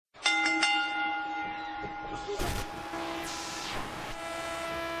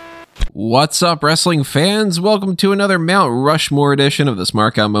What's up, wrestling fans? Welcome to another Mount Rushmore edition of the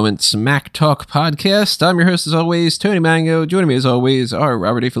Smark Out Moment Smack Talk podcast. I'm your host, as always, Tony Mango. Joining me, as always, are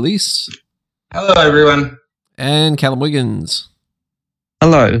Robert A. Felice. Hello, everyone. And Callum Wiggins.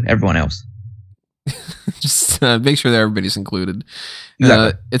 Hello, everyone else. Just make sure that everybody's included.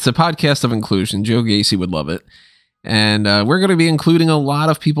 Exactly. It's a podcast of inclusion. Joe Gacy would love it. And we're going to be including a lot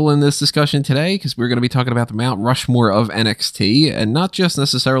of people in this discussion today because we're going to be talking about the Mount Rushmore of NXT, and not just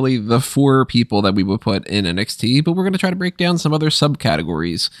necessarily the 4 people that we would put in NXT, but we're going to try to break down some other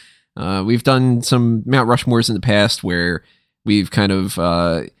subcategories. We've done some Mount Rushmores in the past where we've kind of,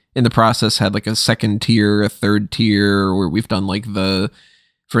 in the process, had like a second tier, a third tier, where we've done like for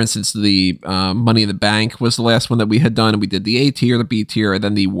instance, the Money in the Bank was the last one that we had done, and we did the A tier, the B tier, and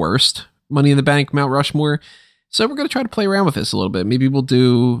then the worst Money in the Bank Mount Rushmore. So we're going to try to play around with this a little bit. Maybe we'll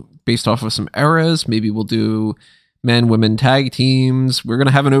do based off of some eras. Maybe we'll do men, women tag teams. We're going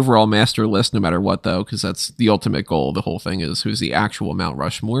to have an overall master list no matter what, though, because that's the ultimate goal. The whole thing is who's the actual Mount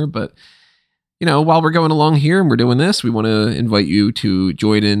Rushmore. But, you know, while we're going along here and we're doing this, we want to invite you to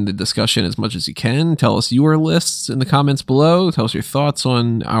join in the discussion as much as you can. Tell us your lists in the comments below. Tell us your thoughts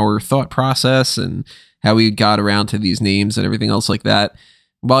on our thought process and how we got around to these names and everything else like that.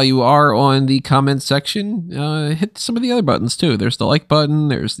 While you are on the comments section, hit some of the other buttons too. There's the like button,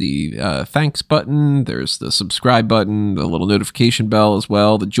 there's the thanks button, there's the subscribe button, the little notification bell as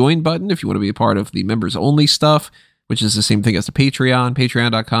well, the join button if you want to be a part of the members only stuff, which is the same thing as the Patreon,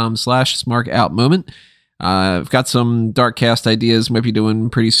 patreon.com/smarkoutmoment. I've got some Darkcast ideas might be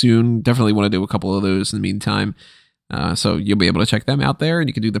doing pretty soon. Definitely want to do a couple of those in the meantime. So you'll be able to check them out there, and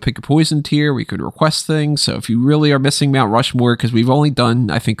you can do the Pick a Poison tier. We could request things. So if you really are missing Mount Rushmore, because we've only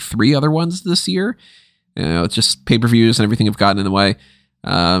done, I think, 3 other ones this year, you know, it's just pay-per-views and everything have gotten in the way.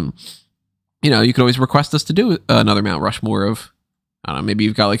 You know, you could always request us to do another Mount Rushmore of, I don't know, maybe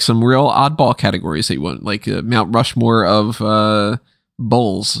you've got like some real oddball categories that you want, like Mount Rushmore of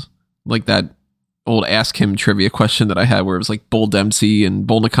bulls, like that old Ask Him trivia question that I had where it was like Bull Dempsey and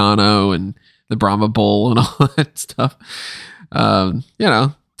Bull Nakano and the Brahma Bull and all that stuff. You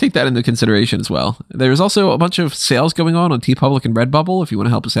know, take that into consideration as well. There's also a bunch of sales going on TeePublic and Redbubble if you want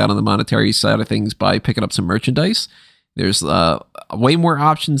to help us out on the monetary side of things by picking up some merchandise. There's way more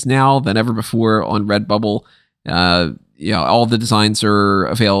options now than ever before on Redbubble. You know, all the designs are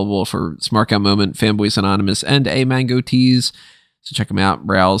available for Smark Out Moment, Fanboys Anonymous, and A Mango Tees. So check them out.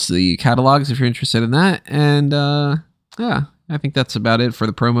 Browse the catalogs if you're interested in that. And yeah, I think that's about it for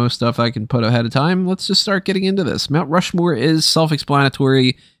the promo stuff I can put ahead of time. Let's just start getting into this. Mount Rushmore is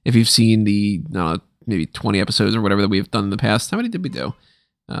self-explanatory. If you've seen the maybe 20 episodes or whatever that we've done in the past. How many did we do?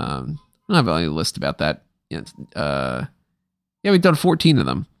 I don't have any list about that. Yeah, we've done 14 of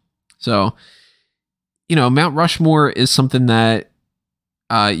them. So, you know, Mount Rushmore is something that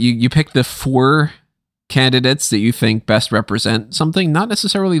you pick the 4 candidates that you think best represent something, not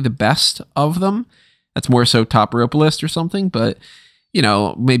necessarily the best of them. That's more so top rope list or something, but, you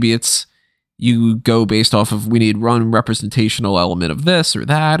know, maybe it's you go based off of we need one representational element of this or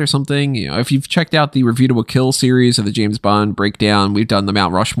that or something. You know, if you've checked out the Review to a Kill series of the James Bond breakdown, we've done the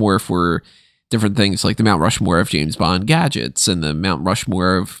Mount Rushmore for different things like the Mount Rushmore of James Bond gadgets and the Mount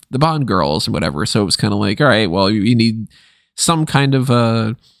Rushmore of the Bond girls and whatever. So it was kind of like, all right, well, you need some kind of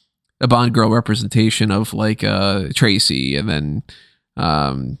a Bond girl representation of like Tracy, and then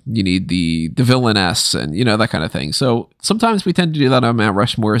you need the villainess and, you know, that kind of thing. So sometimes we tend to do that on Mount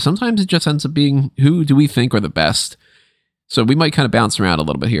Rushmore. Sometimes it just ends up being who do we think are the best. So we might kind of bounce around a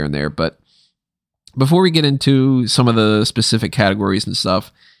little bit here and there. But before we get into some of the specific categories and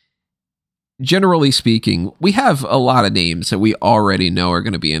stuff, generally speaking, we have a lot of names that we already know are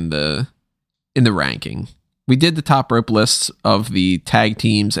going to be in the ranking. We did the top rope lists of the tag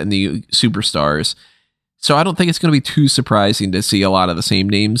teams and the superstars. So I don't think it's going to be too surprising to see a lot of the same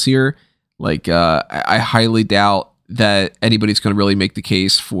names here. Like, I highly doubt that anybody's going to really make the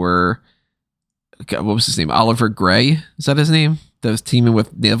case for, what was his name? Oliver Gray? Is that his name? That was teaming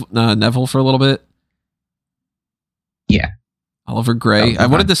with Neville for a little bit? Yeah. Oliver Gray. I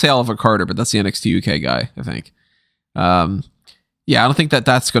wanted to say Oliver Carter, but that's the NXT UK guy, I think. Yeah, I don't think that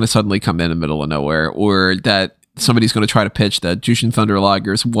that's going to suddenly come in the middle of nowhere, or that somebody's going to try to pitch that Jushin Thunder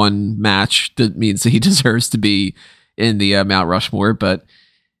Liger's one match that means that he deserves to be in the Mount Rushmore. But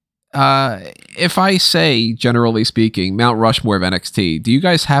if I say, generally speaking, Mount Rushmore of NXT, do you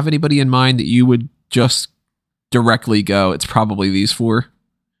guys have anybody in mind that you would just directly go, it's probably these 4?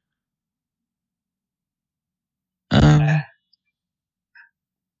 I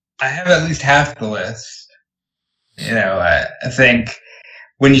have at least half the list. You know, I think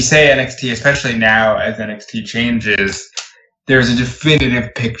when you say NXT, especially now as NXT changes, there's a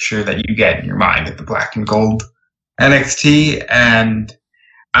definitive picture that you get in your mind of the black and gold NXT, and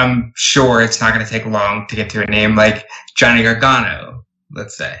I'm sure it's not going to take long to get to a name like Johnny Gargano,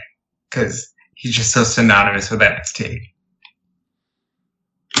 let's say, because he's just so synonymous with NXT.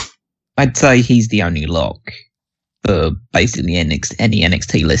 I'd say he's the only lock for basically any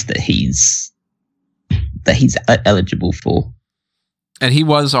NXT list that he's eligible for. And he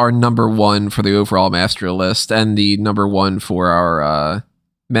was our number one for the overall master list and the number one for our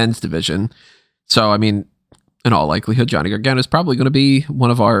men's division. So, I mean, in all likelihood, Johnny Gargano is probably going to be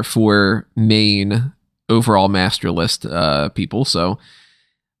one of our 4 main overall master list people. So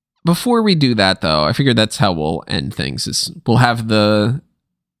before we do that, though, I figured that's how we'll end things. Is we'll have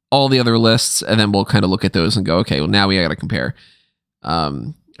all the other lists, and then we'll kind of look at those and go, okay, well, now we got to compare. I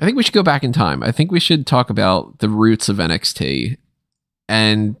think we should go back in time. I think we should talk about the roots of NXT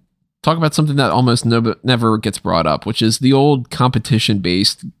and talk about something that almost never gets brought up, which is the old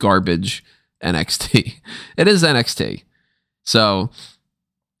competition-based garbage NXT. It is NXT. So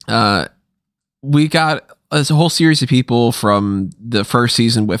we got a whole series of people from the first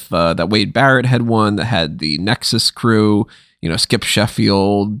season with that Wade Barrett had won, that had the Nexus crew, Skip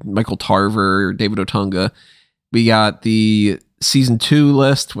Sheffield, Michael Tarver, David Otunga. We got the season 2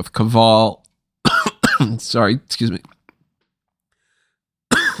 list with Kaval. Sorry, excuse me.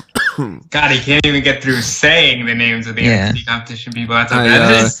 God, he can't even get through saying the names of the NXT competition people. That's how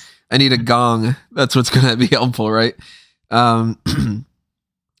bad it is. I need a gong. That's what's going to be helpful, right?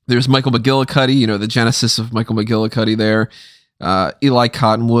 There's Michael McGillicuddy, the genesis of Michael McGillicuddy there. Eli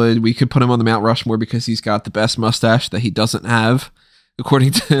Cottonwood, we could put him on the Mount Rushmore because he's got the best mustache that he doesn't have,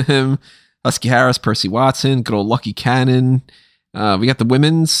 according to him. Husky Harris, Percy Watson, good old Lucky Cannon. We got the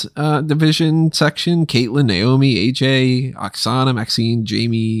women's division section: Caitlin, Naomi, AJ, Oksana, Maxine,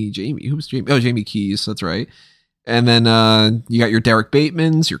 Jamie. Who's Jamie? Oh, Jamie Keys. That's right. And then you got your Derek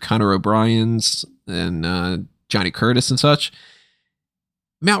Batemans, your Conor O'Briens, and Johnny Curtis and such.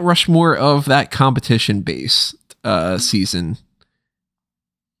 Mount Rushmore of that competition-based season.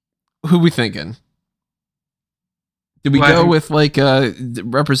 Who we thinking? Did we go with like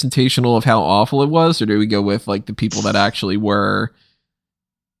representational of how awful it was, or did we go with like the people that actually were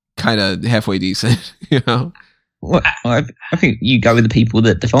kind of halfway decent? Well, I think you go with the people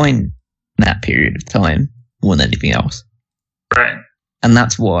that define that period of time more than anything else, right? And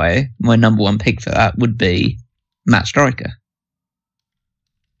that's why my number one pick for that would be Matt Striker.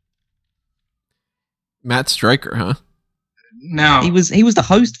 Matt Striker, huh? No, he was the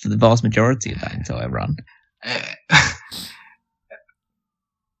host for the vast majority of that entire run.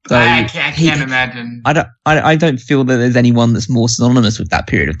 So I can't imagine. I don't feel that there's anyone that's more synonymous with that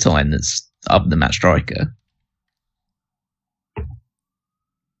period of time that's other than Matt Striker.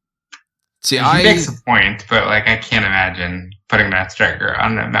 See, he makes a point, but like I can't imagine putting Matt Striker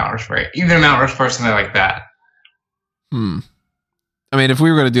on the Mount Rushmore, even a Mount Rushmore, something like that. I mean, if we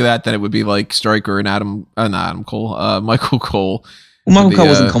were going to do that, then it would be like Striker and Michael Cole. Well, Michael Cole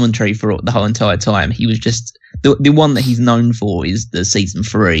wasn't commentary for the whole entire time. He was just the one that he's known for is the season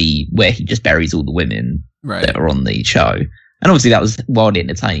 3 where he just buries all the women that are on the show, and obviously that was wildly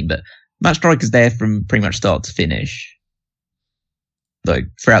entertaining. But Matt Striker's there from pretty much start to finish, like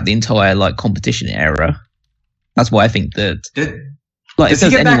throughout the entire like competition era. That's why I think that if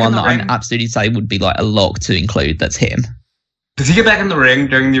there's anyone that I'd absolutely say would be like a lock to include, that's him. Does he get back in the ring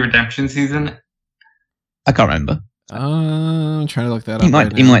during the redemption season? I can't remember. I'm trying to look that up. He might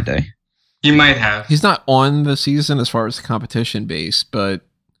do. He might have. He's not on the season as far as the competition base, but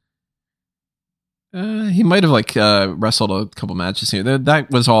he might have like wrestled a couple matches here.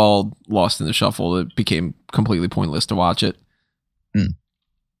 That was all lost in the shuffle. It became completely pointless to watch it.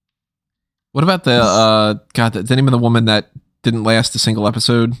 What about the name of the woman that didn't last a single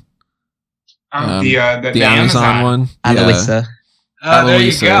episode? The Amazon one. Annalisa. Oh, there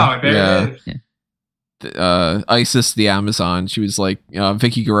you go. There it is. Isis the Amazon. She was like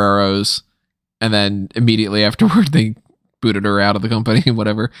Vicky Guerrero's, and then immediately afterward they booted her out of the company.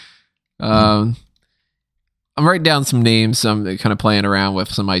 Whatever. I'm writing down some names. I'm kind of playing around with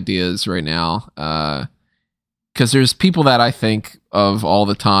some ideas right now because there's people that I think of all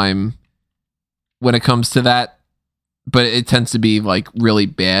the time when it comes to that, but it tends to be like really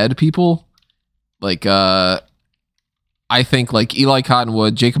bad people. Like I think like Eli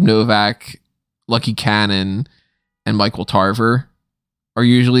Cottonwood, Jacob Novak, Lucky Cannon, and Michael Tarver are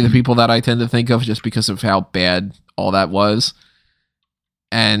usually the people that I tend to think of just because of how bad all that was.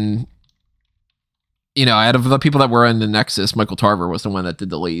 And, out of the people that were in the Nexus, Michael Tarver was the one that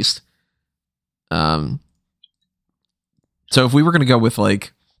did the least. So if we were going to go with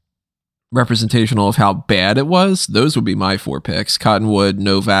like representational of how bad it was, those would be my 4 picks: Cottonwood,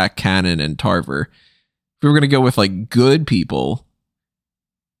 Novak, Cannon, and Tarver. If we were going to go with like good people,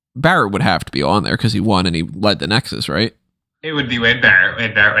 Barrett would have to be on there because he won and he led the Nexus, right? It would be Wade Barrett.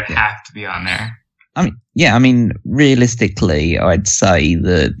 Wade Barrett would have to be on there. I mean, realistically, I'd say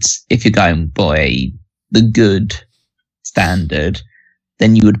that if you're going by the good standard,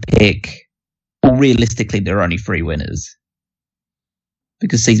 then you would pick. Well, realistically, there are only 3 winners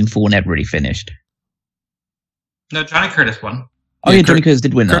because season 4 never really finished. No, Johnny Curtis won. Oh yeah, Johnny Curtis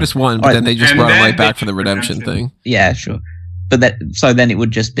did win. Curtis won, but then they just brought him right back for the redemption thing. Yeah, sure. But so then it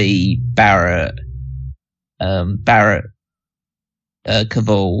would just be Barrett, Caval,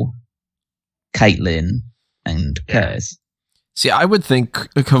 Caitlin, and Curtis. See, I would think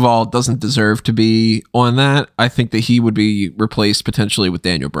Caval doesn't deserve to be on that. I think that he would be replaced potentially with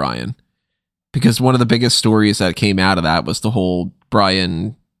Daniel Bryan. Because one of the biggest stories that came out of that was the whole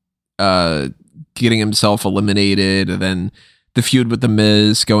Bryan getting himself eliminated, and then the feud with The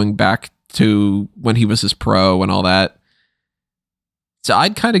Miz going back to when he was his pro and all that. So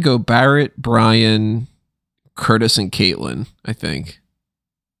I'd kind of go Barrett, Bryan, Curtis, and Caitlin, I think.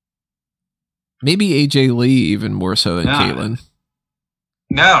 Maybe AJ Lee even more so than Caitlin.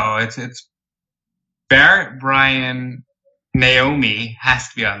 No, it's Barrett, Bryan, Naomi has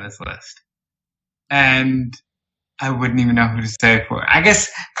to be on this list. And I wouldn't even know who to say for. I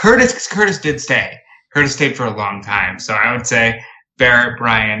guess Curtis, because Curtis did stay. Curtis stayed for a long time. So I would say Barrett,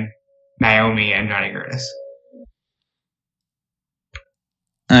 Bryan, Naomi, and Johnny Curtis.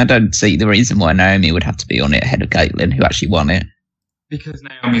 I don't see the reason why Naomi would have to be on it ahead of Caitlin, who actually won it. Because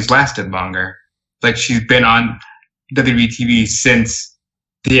Naomi's lasted longer. Like, she's been on WWE TV since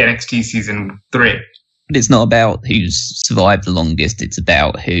the NXT season 3. But it's not about who's survived the longest. It's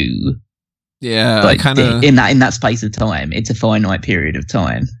about who. Yeah, like, kind of in that space of time. It's a finite period of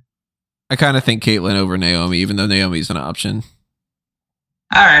time. I kind of think Caitlin over Naomi, even though Naomi's an option.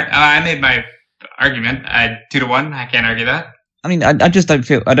 All right, I made my argument. 2-1. I can't argue that. I mean, I just don't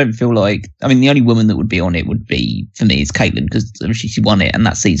feel. I don't feel like. I mean, the only woman that would be on it would be, for me, is Caitlin, because she won it, and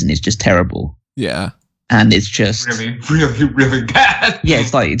that season is just terrible. Yeah, and it's just really, really, really bad. Yeah,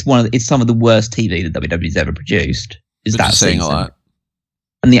 it's like it's some of the worst TV that WWE's ever produced. Is that saying season. A lot?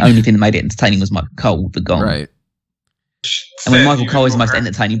 And the only thing that made it entertaining was Michael Cole, the Gong. Right. And when Michael Cole is the most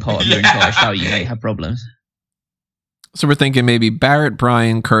entertaining part of your entire show, you may have problems. So we're thinking maybe Barrett,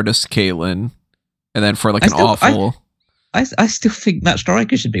 Bryan, Curtis, Caitlin, and then for like awful. I still think Matt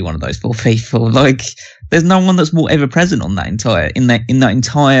Striker should be one of those 4 people. Like, there's no one that's more ever present on that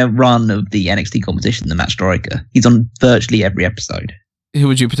entire run of the NXT competition than Matt Striker. He's on virtually every episode. Who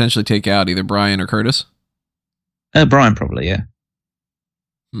would you potentially take out, either Bryan or Curtis? Bryan probably, yeah.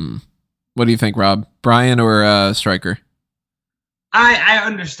 What do you think, Rob? Bryan or Striker? I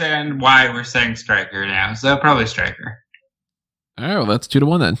understand why we're saying Striker now, so probably Striker. All right, well, that's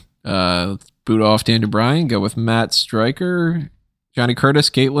 2-1 then. Let's boot off Daniel Bryan, go with Matt Striker, Johnny Curtis,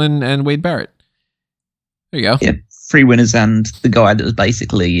 Caitlin, and Wade Barrett. There you go. Yeah, 3 winners and the guy that was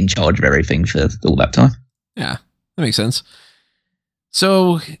basically in charge of everything for all that time. Yeah, that makes sense.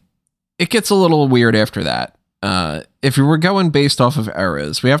 So it gets a little weird after that. If we were going based off of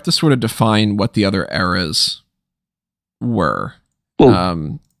eras, we have to sort of define what the other eras were.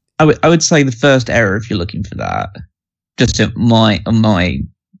 Well, I would say the first era, if you're looking for that, just my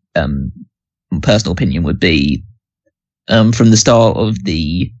personal opinion would be from the start of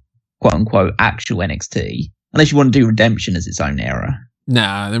the quote unquote actual NXT, unless you want to do Redemption as its own era.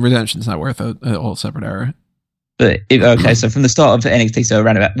 Nah, the Redemption's not worth a whole separate era. But so from the start of NXT, so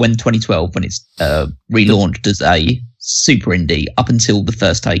around about 2012, when it's relaunched as a super indie, up until the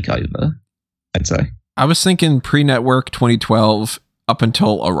first takeover, I'd say. I was thinking pre-network 2012 up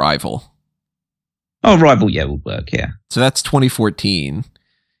until Arrival. Oh, Arrival, yeah, would work, yeah. So that's 2014.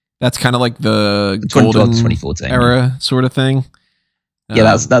 That's kind of like the golden 2014 era sort of thing. Yeah,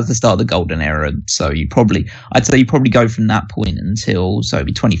 that's the start of the golden era. So I'd say you probably go from that point until, so it'd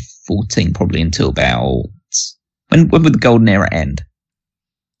be 2014, probably until about, when would the golden era end?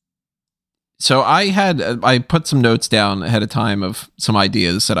 So I put some notes down ahead of time of some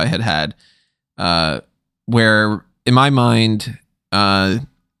ideas that I had, where in my mind,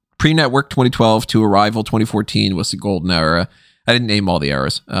 pre-network 2012 to Arrival 2014 was the golden era. I didn't name all the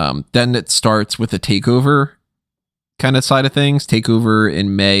eras. Then it starts with the takeover kind of side of things. Takeover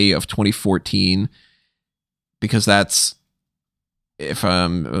in May of 2014, because that's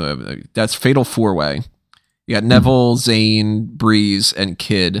that's Fatal 4-Way. You got Neville, Zayn, Breeze, and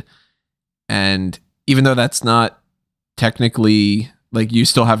Kid. And even though that's not technically, like, you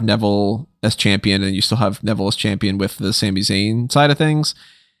still have Neville as champion and you still have Neville as champion with the Sami Zayn side of things,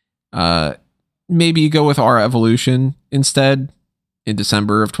 Maybe you go with our Evolution instead in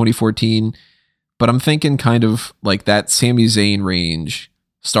December of 2014. But I'm thinking kind of like that Sami Zayn range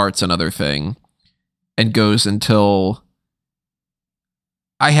starts another thing and goes until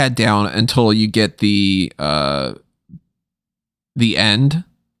I had down until you get the end,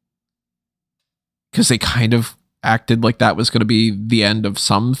 because they kind of acted like that was going to be the end of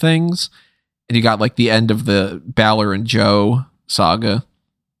some things, and you got like the end of the Balor and Joe saga.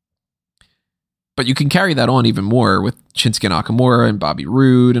 But you can carry that on even more with Shinsuke Nakamura and Bobby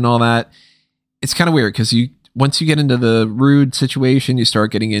Roode and all that. It's kind of weird because once you get into the Roode situation, you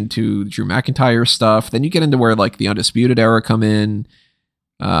start getting into Drew McIntyre stuff. Then you get into where like the Undisputed Era come in.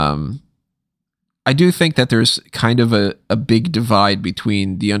 I do think that there's kind of a big divide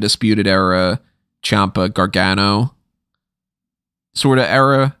between the Undisputed Era, Ciampa, Gargano sort of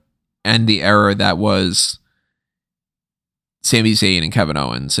era, and the era that was Sami Zayn and Kevin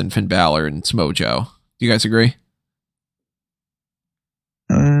Owens and Finn Balor and Samoa Joe. Do you guys agree?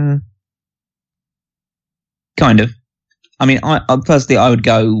 Kind of. I mean, I personally, I would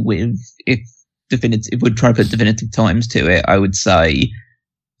go with, if we'd try to put definitive times to it, I would say,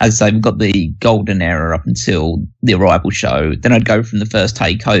 as I say, we've got the golden era up until the Arrival show. Then I'd go from the first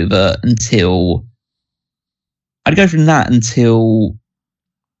takeover until the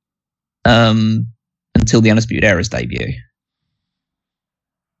Undisputed Era's debut.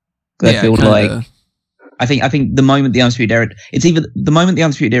 I feel like I think the moment the Undisputed Era, it's either the moment the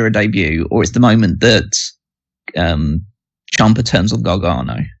Undisputed Era debut, or it's the moment that Ciampa turns on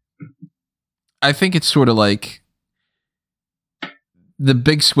Gargano. I think it's sort of like the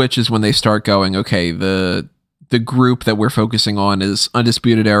big switch is when they start going, okay, the group that we're focusing on is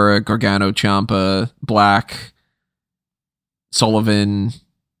Undisputed Era, Gargano, Ciampa, Black, Sullivan,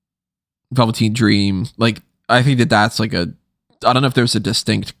 Velveteen Dream. Like, I think that's like I don't know if there's a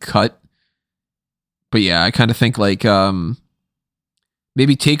distinct cut, but yeah, I kind of think like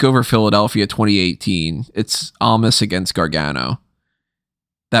maybe TakeOver Philadelphia 2018. It's Almas against Gargano.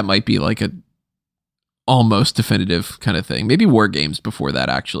 That might be like a almost definitive kind of thing. Maybe War Games before that,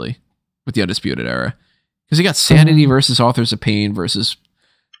 actually, with the Undisputed Era. Because you got Sanity versus Authors of Pain versus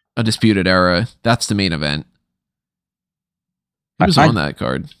Undisputed Era. That's the main event. Who's on that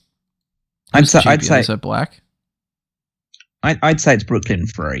card? I'd say is that Black? I'd say it's Brooklyn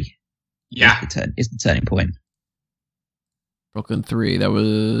 3. Yeah. Is the turning point. Brooklyn 3. That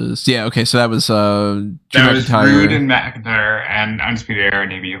was... Yeah, okay, so that was... that was Roode and McIntyre and Undisputed Era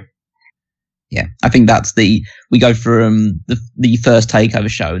debut. Yeah, I think that's we go from the first takeover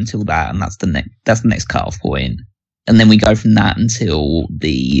show until that, and that's the next cut-off point. And then we go from that until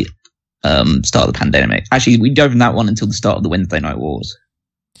the start of the pandemic. Actually, we go from that one until the start of the Wednesday Night Wars.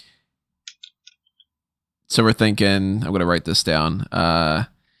 So we're thinking, I'm going to write this down.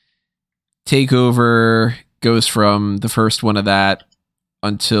 TakeOver goes from the first one of that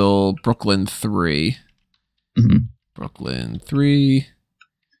until Brooklyn 3. Mm-hmm. Brooklyn 3.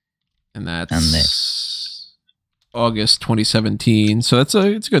 And that's August 2017. So it's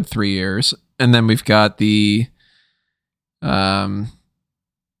a good 3 years. And then we've got the like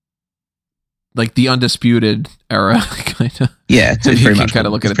the Undisputed Era kind of. Yeah, so you can kind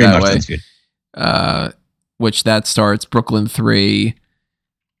of look at it that way. Which that starts Brooklyn 3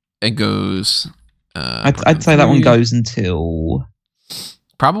 and goes. I'd say that one goes until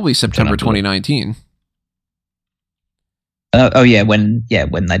probably September 2019. When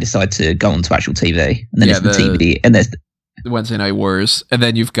they decide to go on to actual TV, and then it's the TV, and there's the Wednesday Night Wars, and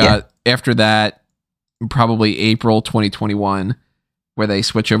then you've got after that probably April 2021, where they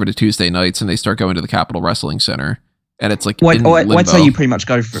switch over to Tuesday nights and they start going to the Capitol Wrestling Center, and it's like I'd say you pretty much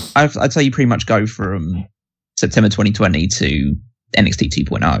go from September 2020 to NXT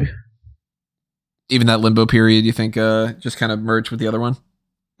 2.0. Even that limbo period, you think, just kind of merged with the other one?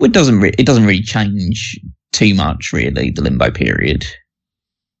 Well, it doesn't really change too much, really. The limbo period,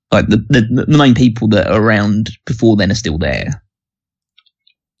 like the main people that are around before then are still there.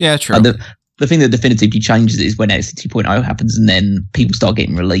 Yeah, true. The thing that definitively changes is when NXT 2.0 happens, and then people start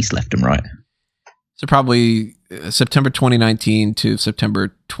getting released left and right. So probably September 2019 to September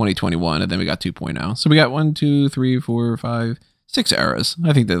 2021, and then we got 2.0. So we got 1, 2, 3, 4, 5, 6 eras.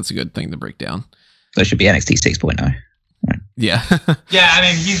 I think that's a good thing to break down. So it should be NXT 6.0. Right. Yeah. Yeah, I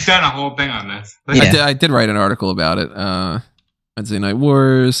mean, he's done a whole thing on this. Yeah. I did write an article about it. Wednesday Night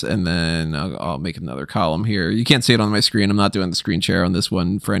Wars, and then I'll make another column here. You can't see it on my screen. I'm not doing the screen share on this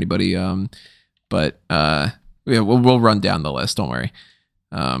one for anybody. But we'll run down the list. Don't worry.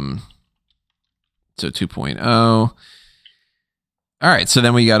 So 2.0. All right. So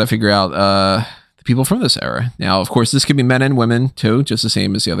then we got to figure out the people from this era. Now, of course, this could be men and women too, just the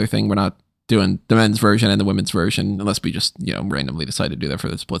same as the other thing. We're not doing the men's version and the women's version unless we just, randomly decide to do that for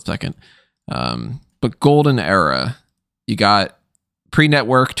the split second. But golden era, you got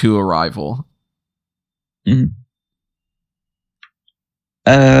pre-network to Arrival. Mm-hmm.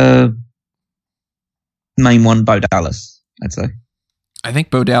 Main one, Bo Dallas, I'd say. I think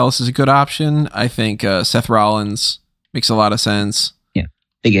Bo Dallas is a good option. I think Seth Rollins makes a lot of sense. Yeah,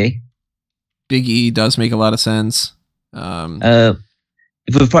 Big E. Big E does make a lot of sense. If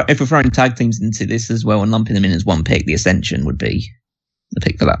we're throwing tag teams into this as well and lumping them in as one pick, the Ascension would be the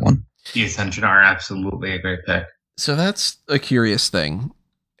pick for that one. The Ascension are absolutely a great pick. So that's a curious thing.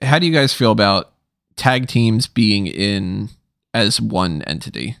 How do you guys feel about tag teams being in as one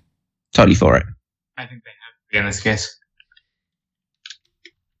entity? Totally for it. I think they have to be in this case.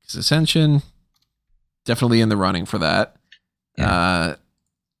 Because Ascension, definitely in the running for that. Yeah.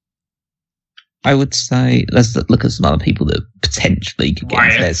 I would say, let's look at some other people that potentially could get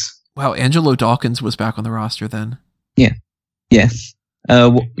into this. Wow, Angelo Dawkins was back on the roster then. Yeah. Yeah.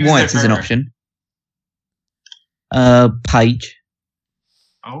 Wyatt is an option. Paige.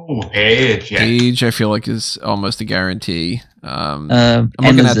 Oh, Paige. Yeah. Paige, I feel like, is almost a guarantee. I'm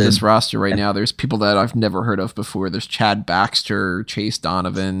looking at this roster right now. There's people that I've never heard of before. There's Chad Baxter, Chase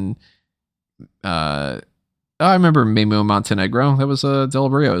Donovan. I remember Memo Montenegro. That was Del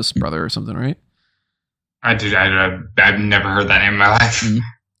Rio's brother or something, right? I've never heard that name in my life. Mm-hmm.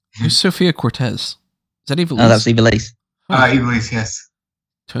 Who's Sophia Cortez? Is that Ivelisse? Oh, that's Ivelisse. Ivelisse, yes.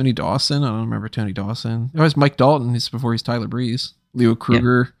 Tony Dawson? I don't remember Tony Dawson. Oh, it's Mike Dalton. He's before he's Tyler Breeze. Leo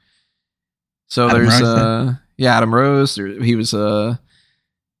Kruger. Yep. So Adam there's Rose, Adam Rose. He was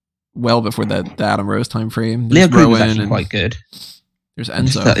well before the Adam Rose time frame. Leo Kruger was actually quite good. There's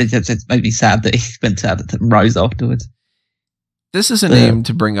Enzo. It's maybe sad that he spent to Rose afterwards. This is a name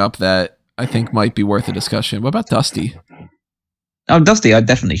to bring up that I think might be worth a discussion. What about Dusty? Oh, Dusty, I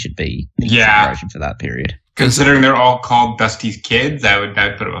definitely should be in consideration for that period. Considering they're all called Dusty's kids, I would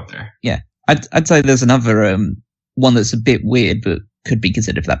put him up there. Yeah, I'd say there's another one that's a bit weird, but could be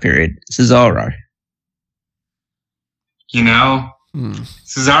considered for that period. Cesaro.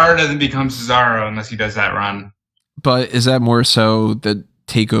 Cesaro doesn't become Cesaro unless he does that run. But is that more so the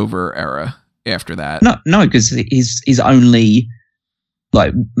takeover era after that? No, because he's only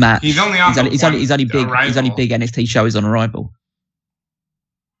like match. He's only on. He's only big NXT shows on Arrival.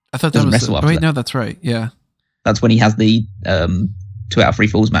 I thought that was. No, that's right. Yeah, that's when he has the 2 out of 3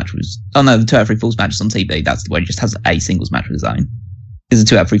 Falls match. The 2 out of 3 Falls match is on TV. That's where he just has a singles match of his own. There's a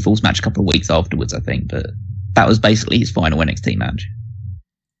 2 out of 3 Falls match a couple of weeks afterwards, I think, but that was basically his final NXT match.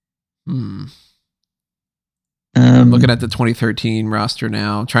 I'm looking at the 2013 roster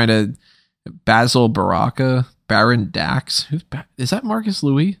now. Trying to Basil Baraka, Baron Dax. Is that Marcus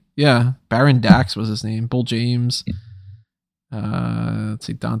Louis? Yeah, Baron Dax was his name. Bull James. Let's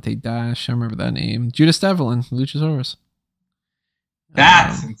see, Dante Dash. I remember that name. Judas Devlin, Luchasaurus.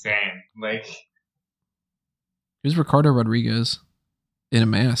 That's insane. Like, who's Ricardo Rodriguez in a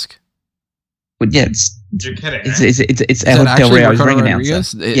mask? But yeah, you're kidding. It's El Del Rio's ring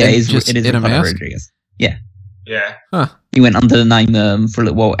announcer. It is in a mask. Rodriguez. Yeah. Yeah. Huh. He went under the name for a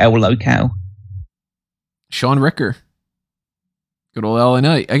little while, El Local. Sean Ricker. Good old LA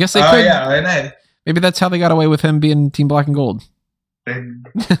Knight. I guess they could. Yeah, LA Knight. Maybe that's how they got away with him being Team Black and Gold.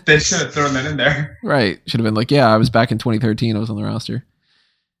 They should have thrown that in there. Right. Should have been like, yeah, I was back in 2013. I was on the roster.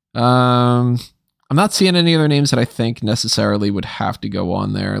 I'm not seeing any other names that I think necessarily would have to go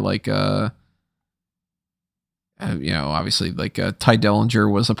on there. Like, obviously, like Ty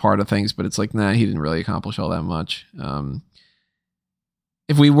Dellinger was a part of things, but it's like, nah, he didn't really accomplish all that much.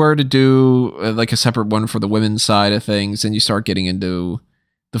 If we were to do like a separate one for the women's side of things, and you start getting into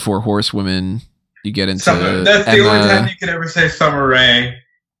the 4 horsewomen, you get into that's the only time you could ever say Summer Rae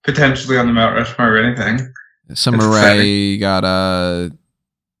potentially on the Mount Rushmore or anything. Summer Rae got I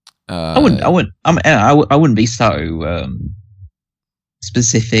wouldn't be so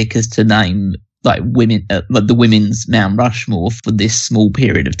specific as to name like women, like the women's Mount Rushmore for this small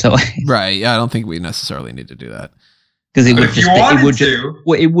period of time. Right. Yeah, I don't think we necessarily need to do that. Because it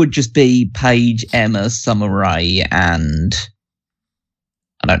would just be Paige, Emma, Summer Rae, and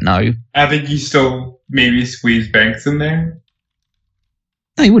I don't know. I think you still maybe squeeze Banks in there.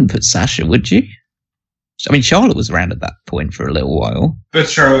 No, you wouldn't put Sasha, would you? I mean, Charlotte was around at that point for a little while. But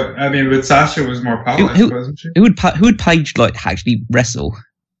Sasha was more polished, wasn't she? Who would Paige like actually wrestle?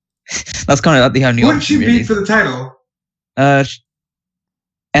 That's kind of like the only. Who would she beat for the title?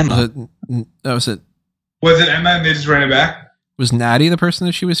 Emma. Was it Was it Emma and they just ran it back? Was Natty the person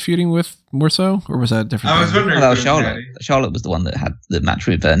that she was feuding with more so, or was that a different? I was wondering. That was Charlotte. Natty. Charlotte was the one that had the match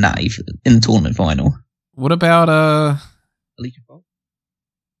with Natty in the tournament final. What about Alicia Fox?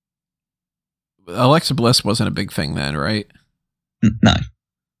 Alexa Bliss wasn't a big thing then, right? No,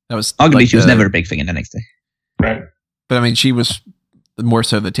 that was arguably like she was never a big thing in NXT. Right, but I mean, she was more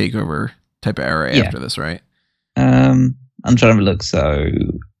so the takeover type of era after this, right? I'm trying to look. So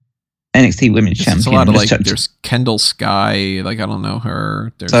NXT Women's Champion. It's a lot of like. There's Kendall Sky. Like I don't know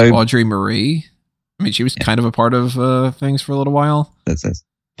her. There's Audrey Marie. I mean, she was kind of a part of things for a little while. That's it.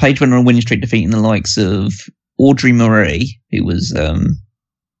 Paige went on a winning streak, defeating the likes of Audrey Marie, who was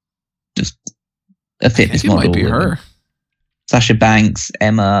just a fitness model. It might be her. Sasha Banks,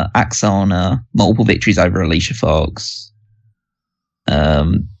 Emma, Aksana, multiple victories over Alicia Fox.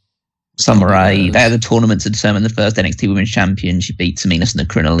 Summer Rae. They had the tournament to determine the first NXT Women's Champion. She beat Tamina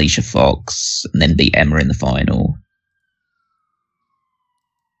Snuka and Alicia Fox, and then beat Emma in the final.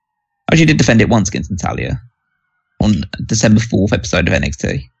 Oh, she did defend it once against Natalya on December 4th episode of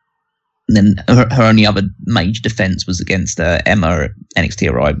NXT. And then her only other major defense was against Emma at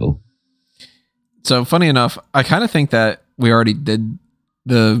NXT Arrival. So funny enough, I kind of think that we already did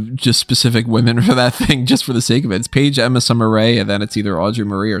the just specific women for that thing just for the sake of it. It's Paige, Emma, Summer Rae, and then it's either Audrey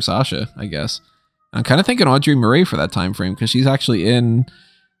Marie or Sasha, I guess. I'm kind of thinking Audrey Marie for that time frame because she's actually in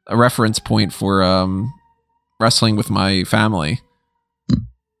a reference point for wrestling with my family.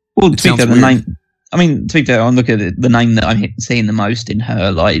 Well, to be fair, the name. I mean, to be fair, I'm looking at the name that I'm seeing the most in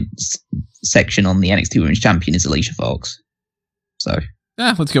her like section on the NXT Women's Champion is Alicia Fox. So.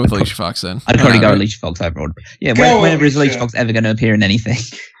 Yeah, let's go with Alicia Fox then. I'd probably go Alicia Fox overall. Yeah, whenever is Alicia Fox ever going to appear in anything?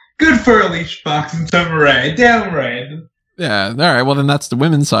 Good for Alicia Fox and Summer Rae. Damn right. Yeah, all right. Well, then that's the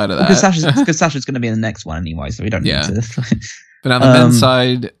women's side of that. Because Sasha's going to be in the next one anyway, so we don't need to. But on the men's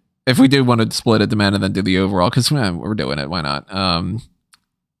side, if we do want to split it, the men and then do the overall, because we're doing it, why not? So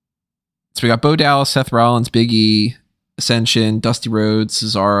we got Bo Dallas, Seth Rollins, Big E, Ascension, Dusty Rhodes,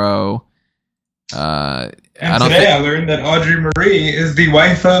 Cesaro. And I learned that Audrey Marie is the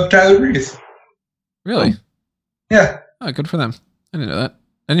wife of Tyler Breeze. Really? Yeah. Oh, good for them. I didn't know that.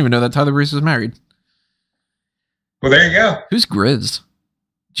 I didn't even know that Tyler Breeze was married. Well, there you go. Who's Grizz?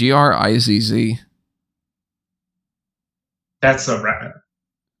 Grizz. That's so rad.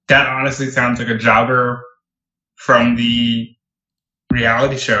 That honestly sounds like a jobber from the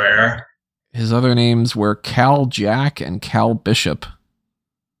reality show era. His other names were Cal Jack and Cal Bishop.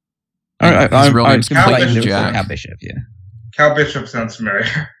 His real name's Cal Bishop, yeah. Cal Bishop sounds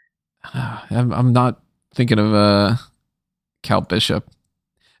familiar. I'm not thinking of Cal Bishop.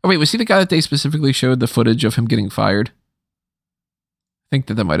 Oh, wait, was he the guy that they specifically showed the footage of him getting fired? I think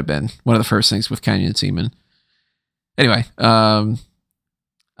that might have been one of the first things with Canyon Seaman. Anyway, I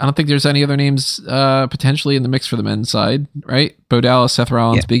don't think there's any other names potentially in the mix for the men's side, right? Bo Dallas, Seth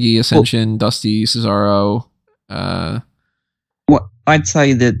Rollins, Big E, Ascension, Dusty, Cesaro. Well, I'd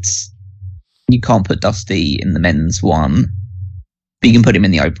say that you can't put Dusty in the men's one, but you can put him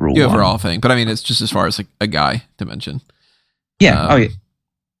in the overall the overall thing. But I mean, it's just as far as like a guy to mention. Yeah.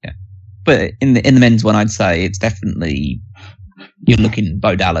 Yeah. But in the men's one, I'd say it's definitely you're looking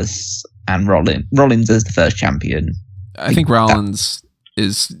Bo Dallas and Rollins. Rollins as the first champion. I think Rollins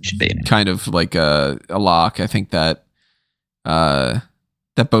should be kind of like a lock. I think that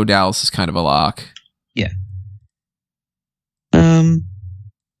Bo Dallas is kind of a lock. Yeah.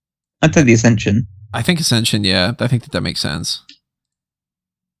 I'd say the Ascension. I think Ascension, yeah. I think that makes sense.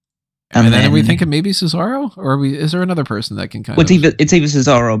 And then are we thinking maybe Cesaro? Or is there another person that can kind of... It's either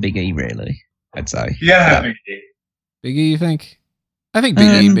Cesaro or Big E, really, I'd say. Yeah, Big E. Big E, you think? I think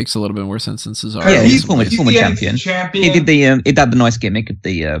Big E makes a little bit more sense than Cesaro. Yeah, he's former champion. He did it had the nice gimmick of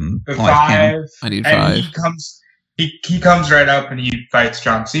the 5. I need 5. He comes right up and he fights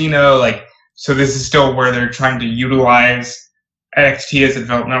John Cena. Like, so this is still where they're trying to utilize NXT as a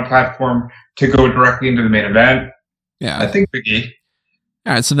developmental platform to go directly into the main event. Yeah. I think Big E.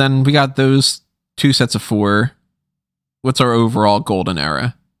 All right, so then we got those 2 sets of 4. What's our overall golden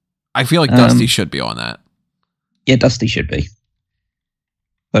era? I feel like Dusty should be on that. Yeah, Dusty should be.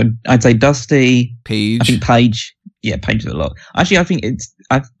 So I'd say Dusty. Paige. I think Paige. Yeah, Paige is a lot. Actually, I think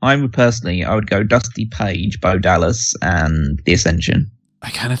I would go Dusty, Paige, Bo Dallas, and the Ascension. I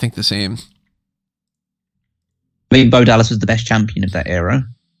kind of think the same. I mean, Bo Dallas was the best champion of that era.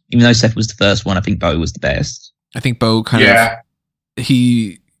 Even though Seth was the first one, I think Bo was the best. I think Bo kind of...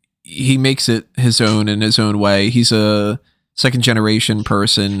 He makes it his own in his own way. He's a second generation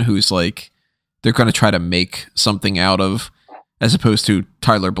person who's like... They're going to try to make something out of... As opposed to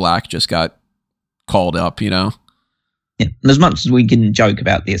Tyler Black just got called up, you know? Yeah. And as much as we can joke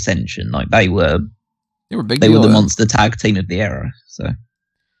about the Ascension, like they were They were big. They were the monster tag team of the era. So, all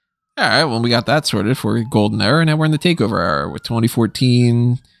right. Well, we got that sorted for Golden Era. Now we're in the Takeover era with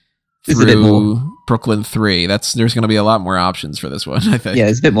 2014 through Brooklyn 3. There's going to be a lot more options for this one, I think. Yeah,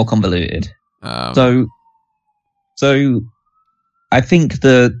 it's a bit more convoluted. So I think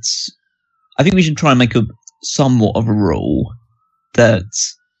we should try and make somewhat of a rule that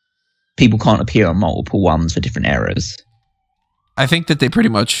people can't appear on multiple ones for different eras. I think that they pretty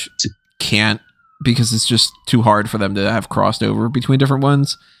much can't, because it's just too hard for them to have crossed over between different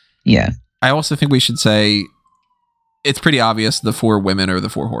ones. Yeah. I also think we should say it's pretty obvious the 4 women are the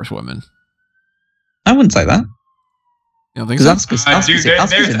 4 horsewomen. I wouldn't say that. You don't think so? There's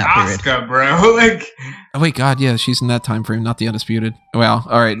Asuka, bro. Oh wait, God, yeah, she's in that time frame, not the Undisputed. Well,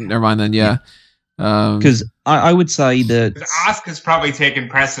 all right, never mind then. Yeah, because I would say that Asuka's probably taken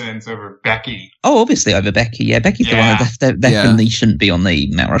precedence over Becky. Oh, obviously over Becky. Yeah, Becky's the one that definitely shouldn't be on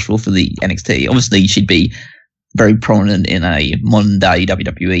the Mount Rushmore for the NXT. Obviously, she'd be very prominent in a modern day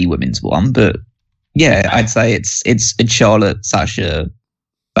WWE women's one, but yeah, I'd say it's Charlotte, Sasha,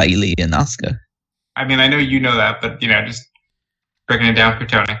 Bayley, and Asuka. I mean, I know you know that, but just breaking it down for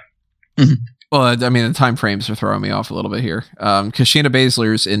Tony. Mm-hmm. Well, I mean, the time frames are throwing me off a little bit here, because Shayna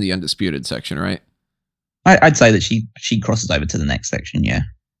Baszler's in the Undisputed section, right? I'd say that she crosses over to the next section, yeah.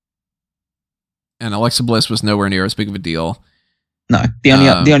 And Alexa Bliss was nowhere near as big of a deal. No, the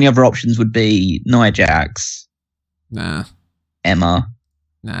only other options would be Nia Jax, Emma,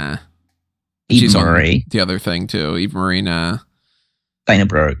 Eva Marie, the other thing too, Eva Marie, Dana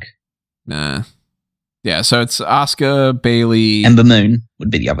Brooke, Yeah, so it's Asuka, Bayley, Ember Moon would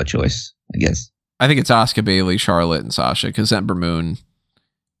be the other choice, I guess. I think it's Asuka, Bayley, Charlotte, and Sasha, because Ember Moon,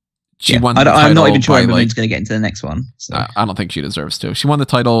 she won the title. I'm not even sure Ember Moon's going to get into the next one. So. I don't think she deserves to. She won the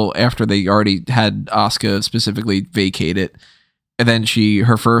title after they already had Asuka specifically vacate it, and then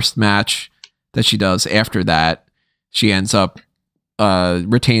her first match that she does after that, she ends up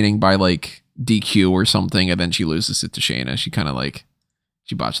retaining by DQ or something, and then she loses it to Shayna. She kind of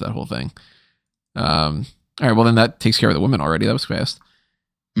she botched that whole thing. All right, well then that takes care of the women already. That was fast.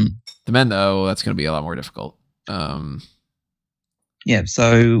 The men, though, that's going to be a lot more difficult. Yeah,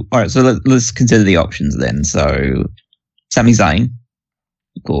 so all right, so let's consider the options then. So Sami Zayn,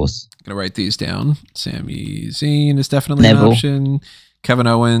 of course. I'm going to write these down. Sami Zayn is definitely an option. Kevin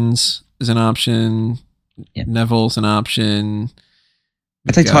Owens is an option. Yep. Neville's an option.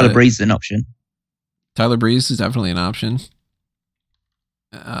 I'd say Tyler Breeze is an option. Tyler Breeze is definitely an option.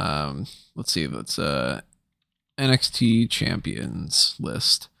 Let's see. Let's NXT champions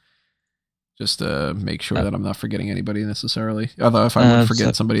list. Just to make sure that I'm not forgetting anybody necessarily. Although if I would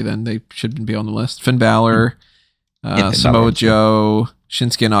forget somebody, then they shouldn't be on the list. Finn Balor, Samoa Joe,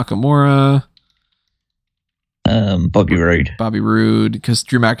 Shinsuke Nakamura, Bobby Roode, because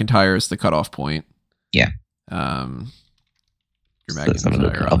Drew McIntyre is the cutoff point. Yeah. Drew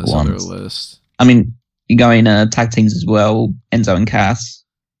McIntyre on this other list. I mean, you're going tag teams as well. Enzo and Cass,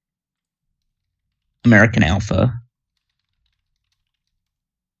 American Alpha.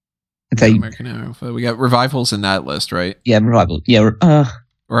 American Alpha. We got Revivals in that list, right? Yeah, Revival. Yeah. Or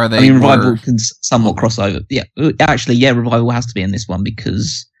are they? I mean, Revival can somewhat cross over. Yeah, actually, yeah, Revival has to be in this one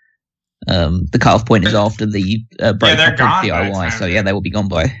because the cutoff point is after the break they're gone DIY. So yeah, they will be gone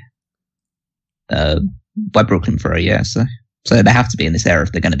by Brooklyn for so they have to be in this era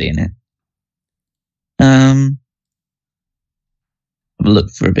if they're going to be in it. Have a look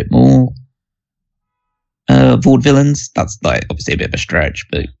for a bit more. Vaudevillains. That's obviously a bit of a stretch,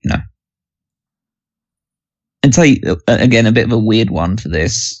 but And tell you again a bit of a weird one for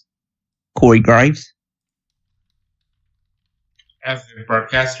this. Corey Graves. As a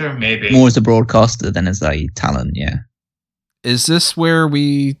broadcaster, maybe. More as a broadcaster than as a talent, yeah. Is this where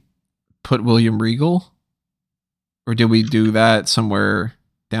we put William Regal? Or did we do that somewhere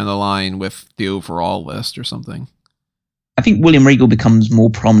down the line with the overall list or something? I think William Regal becomes more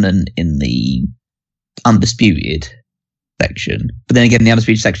prominent in the Undisputed section. But then again, the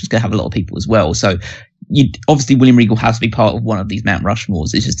Undisputed section is going to have a lot of people as well. So obviously William Regal has to be part of one of these Mount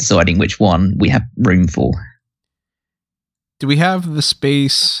Rushmores. It's just deciding which one we have room for. Do we have the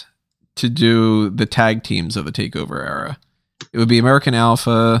space to do the tag teams of the TakeOver era? It would be American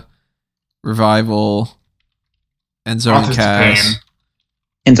Alpha, Revival, Enzo and Cass.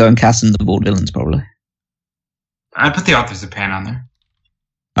 Enzo and Cass and the Vaudevillains, probably. I'd put the Authors of Pain on there.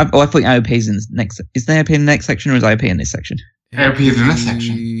 I thought AOP is in the next. Is the AOP in the next section or is AOP in this section? AOP is in this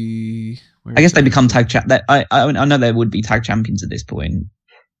section. I guess they become tag champ. I know there would be tag champions at this point.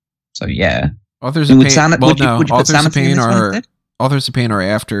 So yeah. Authors of Pain. Authors of Pain are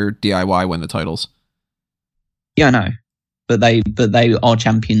after DIY win the titles. Yeah, I know, but they are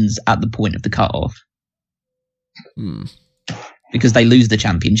champions at the point of the cutoff. Because they lose the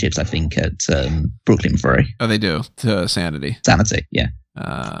championships, I think, at Brooklyn 3. Oh, they do? To Sanity. Sanity, yeah.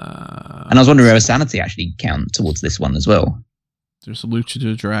 And I was wondering whether Sanity actually count towards this one as well. There's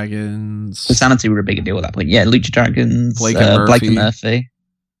Lucha Dragons. So Sanity were a bigger deal at that point. Yeah, Lucha Dragons, Blake and Murphy.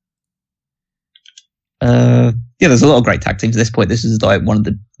 Yeah, there's a lot of great tag teams at this point. This is like one of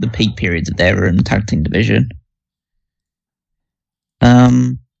the peak periods of their own tag team division.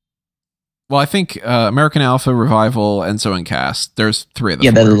 Well, I think American Alpha, Revival, Enzo, and Cast. There's 3 of them.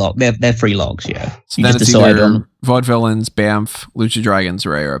 Yeah, they're the log. They're 3 logs. Yeah. So you then just decide on Vaudevillains, BAMF, Lucha Dragons,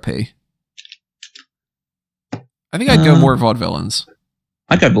 or ARP. I think I'd go more Vaudevillains.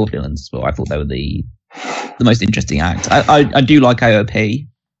 I'd go Vaudevillains as well. I thought they were the most interesting act. I do like AOP.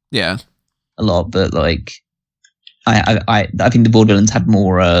 Yeah. A lot, but like I think the Vaudevillains had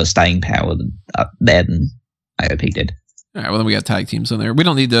more staying power there than AOP did. All right, well then we got tag teams on there. We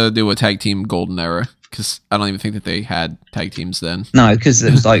don't need to do a tag team golden era because I don't even think that they had tag teams then. No, because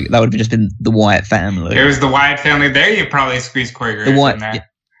it was like that would have just been the Wyatt family. It was the Wyatt family. There, you probably squeeze Corey Graves in there.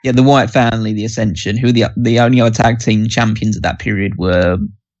 Yeah, the Wyatt family, the Ascension, who the only other tag team champions at that period were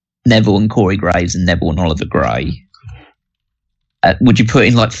Neville and Corey Graves and Neville and Oliver Gray. Would you put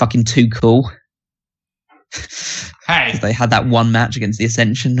in like fucking Too Cool? Hey, they had that one match against the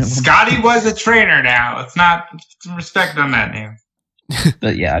Ascension. Scotty was a trainer now. Let's not respect on that name.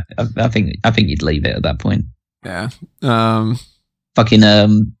 But yeah, I think you'd leave it at that point. Yeah. Fucking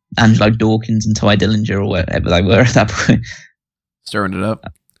Angelo Dawkins and Ty Dillinger or whatever they were at that point. Stirring it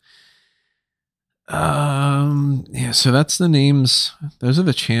up. Yeah, so that's the names. Those are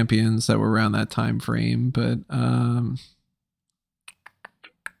the champions that were around that time frame, but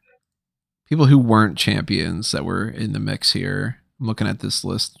people who weren't champions that were in the mix here. I'm looking at this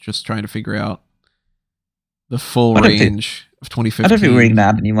list, just trying to figure out the full range of 2015. I don't think we're going to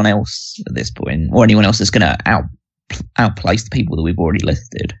have anyone else at this point, or anyone else that's going to outplace the people that we've already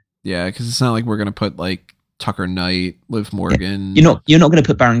listed. Yeah, because it's not like we're going to put like Tucker Knight, Liv Morgan. Yeah. You're not going to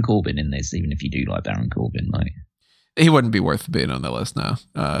put Baron Corbin in this, even if you do like Baron Corbin. Like he wouldn't be worth being on the list now.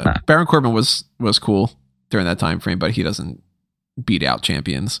 Baron Corbin was cool during that time frame, but he doesn't beat out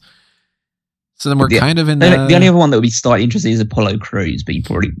champions. So then we're kind of in the only other one that would be slightly interesting is Apollo Crews, but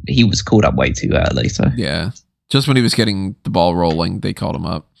he was called up way too early. So yeah, just when he was getting the ball rolling, they called him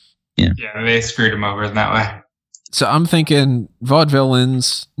up. Yeah, they screwed him over in that way. So I'm thinking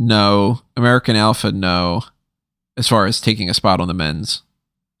Vaudevillains, no. American Alpha, no. As far as taking a spot on the men's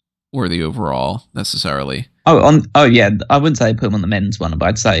or the overall necessarily. Oh yeah, I wouldn't say put him on the men's one, but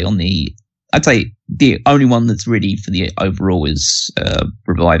I'd say the only one that's really for the overall is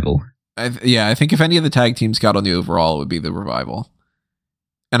Revival. I think if any of the tag teams got on the overall, it would be the Revival.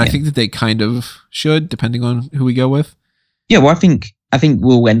 And I think that they kind of should, depending on who we go with. Yeah, well, I think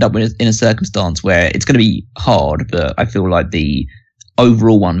we'll end up in a circumstance where it's going to be hard, but I feel like the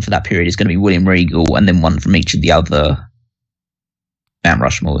overall one for that period is going to be William Regal and then one from each of the other Mount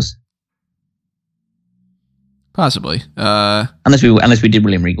Rushmores. Possibly. Unless we did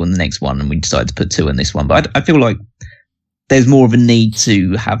William Regal in the next one and we decided to put 2 in this one. But I feel like there's more of a need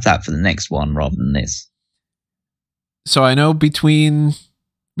to have that for the next one rather than this. So I know we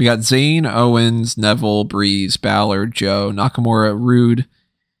got Zayn, Owens, Neville, Breeze, Balor, Joe, Nakamura, Rude.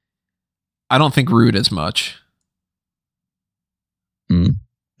 I don't think Rude as much.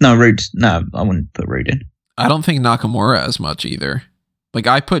 No, Rude. No, I wouldn't put Rude in. I don't think Nakamura as much either. Like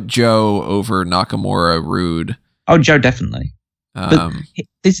I put Joe over Nakamura, Rude. Oh, Joe definitely. But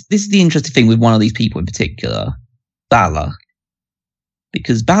this is the interesting thing with one of these people in particular, Balor,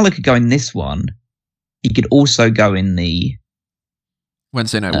 because Balor could go in this one. He could also go in the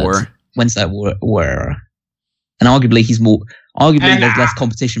Wednesday Night War. Wednesday Night War. And arguably there's less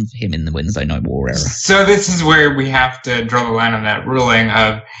competition for him in the Wednesday Night War era. So this is where we have to draw the line on that ruling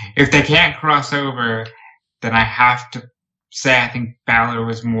of if they can't cross over, then I have to say I think Balor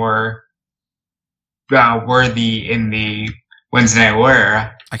was more worthy in the Wednesday Night War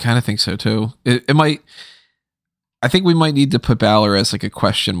era. I kind of think so too. It might. I think we might need to put Balor as like a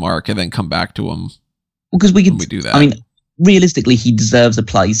question mark and then come back to him. Well, because we do that. I mean, realistically, he deserves a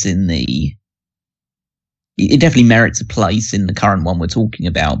place in the. It definitely merits a place in the current one we're talking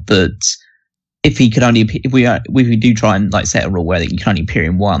about. But if he could only, if we do try and like set a rule where he can only appear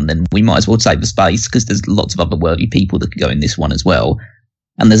in one, then we might as well save the space because there's lots of other worthy people that could go in this one as well,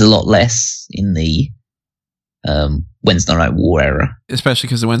 and there's a lot less in the Wednesday Night War era. Especially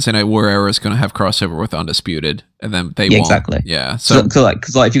because the Wednesday Night War era is going to have crossover with Undisputed, and then they won't. Exactly. Yeah. So if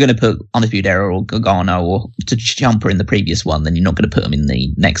you're going to put Undisputed Era or Gargano or Ciampa in the previous one, then you're not going to put them in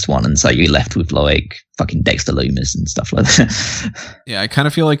the next one, and so you're left with like fucking Dexter Lumis and stuff like that. Yeah, I kind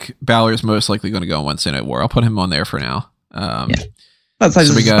of feel like Balor's most likely going to go on Wednesday Night War. I'll put him on there for now. That's so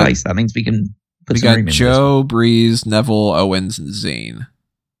space. That means we can put some room in Joe, Breeze, Neville, Owens, and Zayn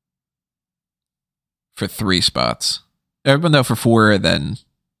for 3 spots. Everyone though for 4, then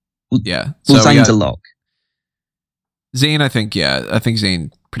yeah. Well, Zayn's a lock. Zayn, I think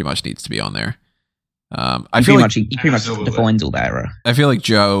Zayn pretty much needs to be on there. He pretty much defines all that era. I feel like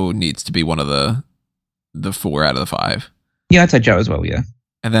Joe needs to be one of the 4 out of the 5. Yeah, I'd say Joe as well. Yeah,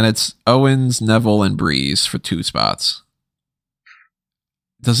 and then it's Owens, Neville, and Breeze for 2 spots.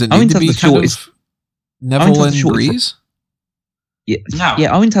 Does it need to be kind of Neville and Breeze? Yeah, no.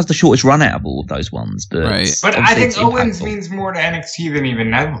 Yeah. Owens has the shortest run out of all of those ones, but I think Owens means more to NXT than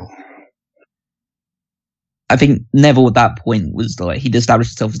even Neville. I think Neville at that point was like he'd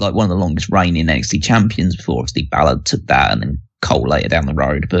established himself as like one of the longest reigning NXT champions before obviously Balor took that and then Cole later down the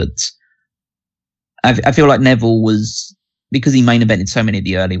road. But I feel like Neville was, because he main evented so many of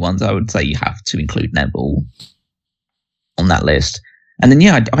the early ones, I would say you have to include Neville on that list. And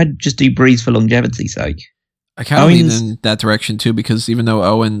then I'd just do Breeze for longevity's sake. I kind of lean in that direction too, because even though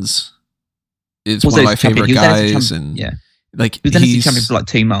Owens is one of my favorite guys, and like he was NXT champion for like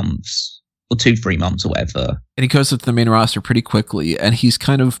 2 months or 2-3 months or whatever, and he goes up to the main roster pretty quickly, and he's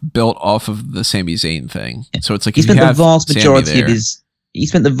kind of built off of the Sami Zayn thing. Yeah. So it's like he spent the vast majority of his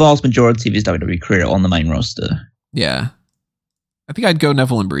WWE career on the main roster. Yeah, I think I'd go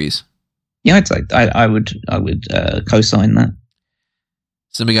Neville and Breeze. Yeah, I'd say I would co-sign that.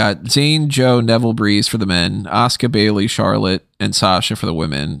 So we got Zayn, Joe, Neville, Breeze for the men, Asuka, Bayley, Charlotte, and Sasha for the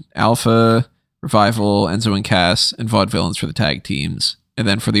women, Alpha, Revival, Enzo and Cass, and Vaudevillains for the tag teams. And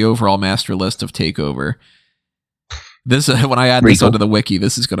then for the overall master list of TakeOver, this when I add this onto the wiki,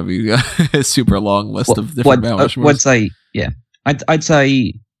 this is going to be a super long list of different Mount I'd say, I'd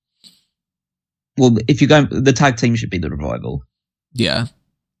say, well, if you're going, the tag team should be the Revival. Yeah,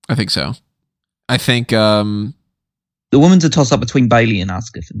 I think so. I think the women's a toss-up between Bayley and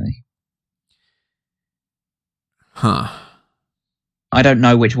Asuka for me. Huh. I don't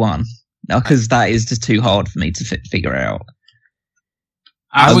know which one, because that is just too hard for me to figure out.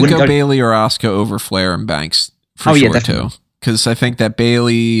 I would go Bayley or Asuka over Flair and Banks for sure, too. Because I think that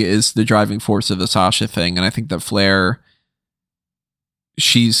Bayley is the driving force of the Sasha thing, and I think that Flair,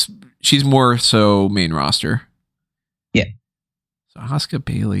 she's more so main roster. Yeah. So Asuka,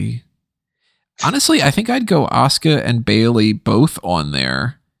 Bayley... Honestly, I think I'd go Asuka and Bayley both on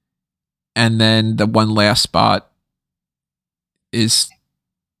there. And then the one last spot is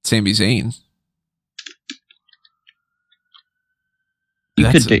Sami Zayn. You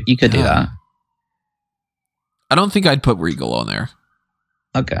could do that. I don't think I'd put Regal on there.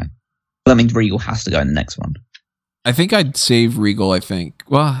 Okay. Well, that means Regal has to go in the next one. I think I'd save Regal, I think.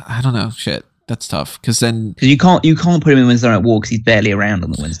 Well, I don't know. Shit. That's tough. Because you can't put him in Wednesday Night War because he's barely around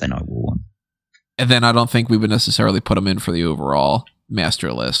on the Wednesday Night War one. And then I don't think we would necessarily put him in for the overall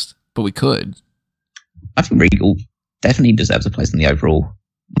master list, but we could. I think Regal definitely deserves a place on the overall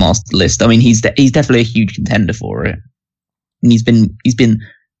master list. I mean, he's definitely a huge contender for it. And he's been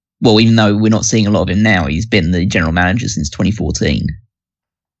well, even though we're not seeing a lot of him now, he's been the general manager since 2014.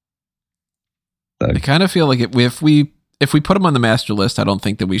 So. I kind of feel like if we put him on the master list, I don't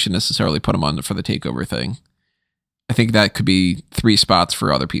think that we should necessarily put him on for the takeover thing. I think that could be 3 spots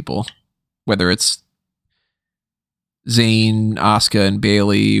for other people. Whether it's Zayn, Asuka, and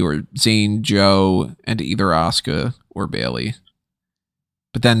Bayley, or Zayn, Joe, and either Asuka or Bayley.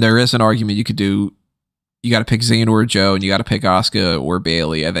 But then there is an argument you could do. You got to pick Zayn or Joe, and you got to pick Asuka or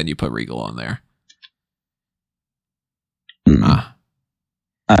Bayley, and then you put Regal on there. We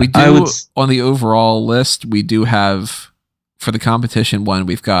do, on the overall list, we do have, for the competition one,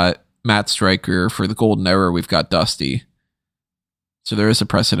 we've got Matt Striker. For the Golden Era, we've got Dusty. So there is a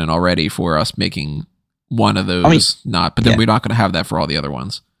precedent already for us making one of those but then we're not going to have that for all the other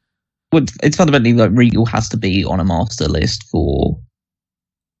ones. Well, it's fundamentally like Regal has to be on a master list for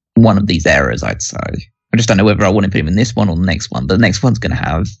one of these eras, I'd say. I just don't know whether I want to put him in this one or the next one, but the next one's going to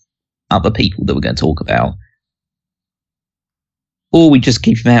have other people that we're going to talk about. Or we just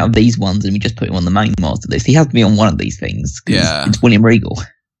keep him out of these ones and we just put him on the main master list. He has to be on one of these things. Yeah. It's William Regal.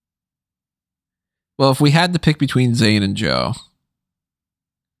 Well, if we had to pick between Zayn and Joe...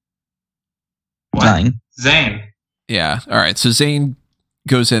 Zayn. Yeah. All right. So Zayn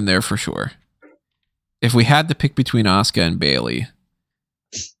goes in there for sure. If we had to pick between Asuka and Bayley,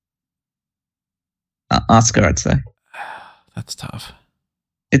 Asuka, I'd say. That's tough.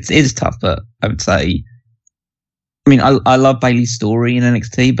 It is tough, but I would say. I mean, I love Bayley's story in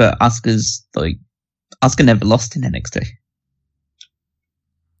NXT, but Asuka never lost in NXT.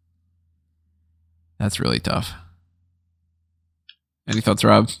 That's really tough. Any thoughts,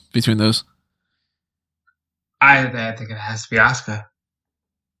 Rob, between those? I think it has to be Asuka.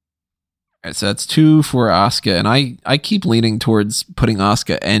 All right, so that's 2 for Asuka, and I keep leaning towards putting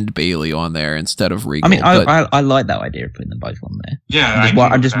Asuka and Bayley on there instead of Regal. I mean, I like that idea of putting them both on there. Yeah,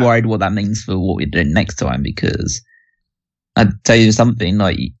 I'm just worried what that means for what we're doing next time, because I'd tell you something,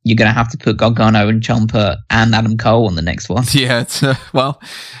 like, you're going to have to put Gargano and Ciampa and Adam Cole on the next one. Yeah, it's well,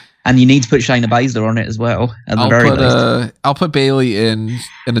 and you need to put Shayna Baszler on it as well. At the very least, I'll put Bayley in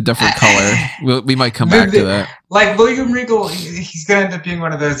a different color. We might come back to that. Like William Regal, he's going to end up being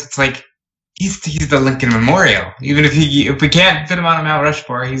one of those. It's like he's the Lincoln Memorial. Even if we can't fit him on a Mount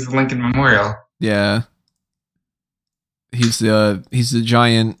Rushmore, he's the Lincoln Memorial. Yeah, he's the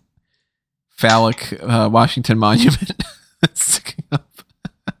giant phallic Washington Monument sticking up.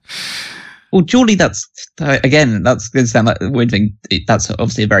 Well, surely that's going to sound like a weird thing. That's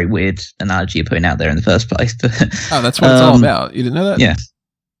obviously a very weird analogy you're putting out there in the first place. But, that's what it's all about. You didn't know that? Yeah.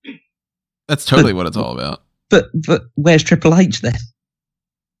 That's totally what it's all about. But where's Triple H then?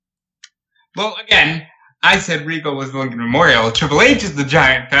 Well, again, I said Regal was the Lincoln Memorial. Triple H is the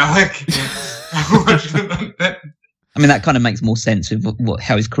giant phallic. I mean, that kind of makes more sense with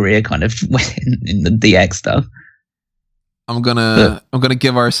how his career kind of went in the DX stuff. I'm gonna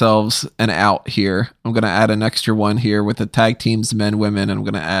give ourselves an out here. I'm gonna add an extra one here with the tag teams, men, women, and I'm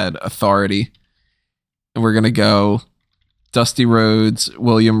gonna add Authority. And we're gonna go Dusty Rhodes,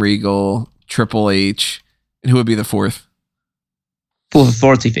 William Regal, Triple H, and who would be the fourth? Fourth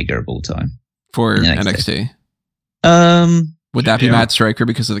authority figure of all time for NXT. Would that be Matt Striker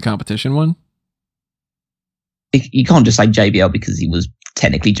because of the competition one? You can't just say JBL because he was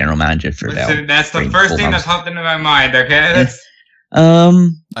technically general manager for about. That's the first thing that popped into my mind. Okay.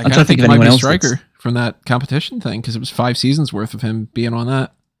 I kind of think it might be Striker from that competition thing because it was 5 seasons worth of him being on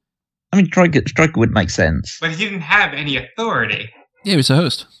that. I mean, Striker would make sense, but he didn't have any authority. Yeah, he was the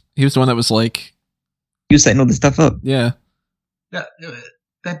host. He was the one that was like, he was setting all this stuff up. Yeah.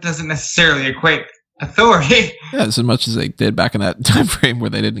 That doesn't necessarily equate authority. Yeah, as much as they did back in that time frame where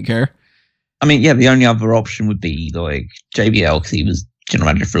they didn't care. I mean, yeah, the only other option would be like JBL because he was general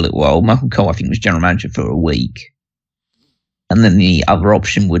manager for a little while. Michael Cole, I think, was general manager for a week. And then the other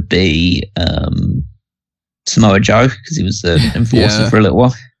option would be Samoa Joe because he was the enforcer for a little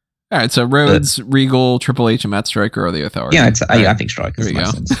while. All right, so Rhodes, Regal, Triple H, and Matt Striker are the authority. Yeah, I think Striker. There you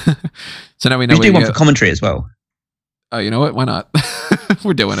go. Sense. So now we know. We do one for commentary as well. Oh, you know what? Why not?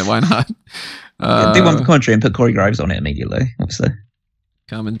 We're doing it. Why not? Do one for commentary and put Corey Graves on it immediately, obviously.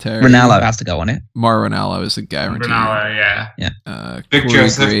 Commentary. Ronaldo has to go on it. Mauro Ranallo is a guarantee. Ranallo, yeah. Vic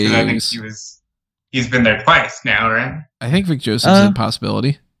Joseph, I think he's been there twice now, right? I think Vic Joseph's a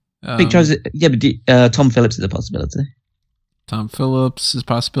possibility. Vic Joseph, yeah, but Tom Phillips is a possibility. Tom Phillips is a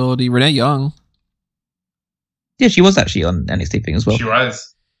possibility. Renee Young. Yeah, she was actually on NXT thing as well. She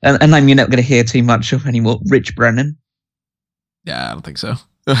was. And name you're not going to hear too much of anymore. Rich Brennan. Yeah, I don't think so.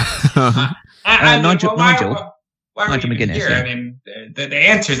 Nigel McGuinness. Here? Yeah. I mean, the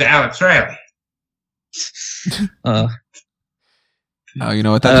answer is Alex Riley. Oh, you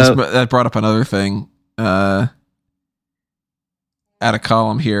know what? That brought up another thing. Add a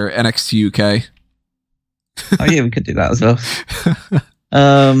column here, NXT UK. Oh yeah, we could do that as well.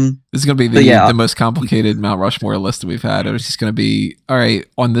 This is going to be the most complicated Mount Rushmore list that we've had. It's just going to be, all right,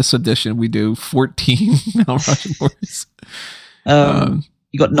 on this edition, we do 14 Mount Rushmores.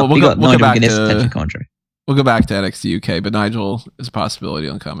 You got Nigel McGuinness potential commentary. We'll go back to NXT UK, but Nigel is a possibility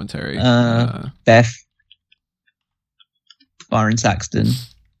on commentary. Beth. Byron Saxton.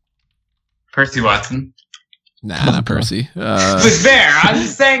 Percy Watson. Nah, not Percy. Was there. I'm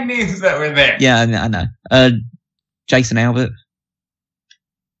just saying names that were there. Yeah, I know. Jason Albert.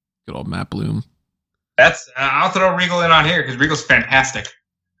 Good old Matt Bloom. I'll throw Regal in on here because Regal's fantastic.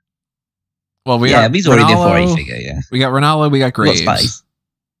 Well, he's already there for a figure, yeah. We got Ronaldo, we got Graves.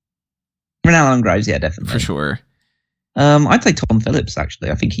 Ronaldo and Graves, yeah, definitely. For sure. I'd say Tom Phillips,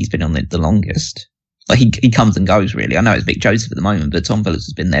 actually. I think he's been on it the longest. Like, he comes and goes, really. I know it's Vic Joseph at the moment, but Tom Phillips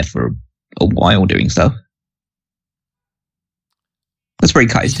has been there for a while doing stuff. That's where he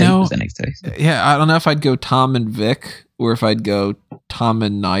cut his teeth with NXT. So. Yeah, I don't know if I'd go Tom and Vic or if I'd go Tom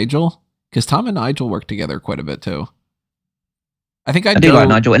and Nigel, because Tom and Nigel work together quite a bit, too. I think I do like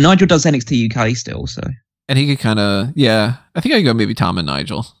Nigel, and Nigel does NXT UK still, so. And he could kind of, I think I'd go maybe Tom and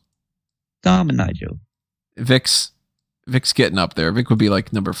Nigel. Tom and Nigel. Vic's getting up there. Vic would be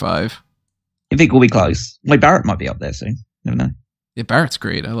like number 5. I think we'll be close. Wade Barrett might be up there soon. Never know. Yeah, Barrett's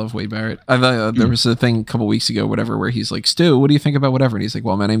great. I love Wade Barrett. There was a thing a couple weeks ago, whatever, where he's like, Stu, what do you think about whatever? And he's like,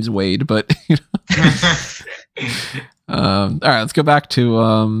 well, my name's Wade, but you know. All right, let's go back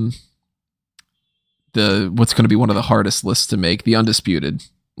to what's going to be one of the hardest lists to make, the undisputed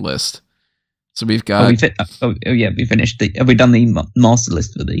list. So we've got. We finished. Have we done the master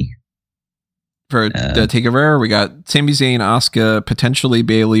list for the? For the Takeover, we got Sami Zayn, Asuka, potentially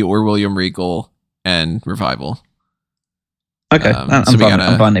Bayley or William Regal, and Revival. Okay, I'm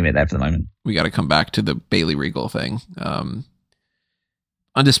fine leaving it there for the moment. We got to come back to the Bayley Regal thing.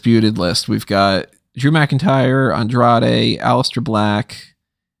 Undisputed list. We've got Drew McIntyre, Andrade, Aleister Black,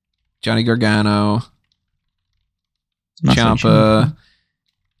 Johnny Gargano, Ciampa,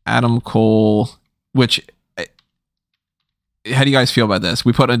 Adam Cole. Which, how do you guys feel about this?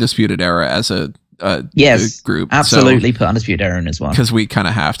 We put Undisputed Era as a group. Absolutely, put Undisputed Era in as well. Because we kind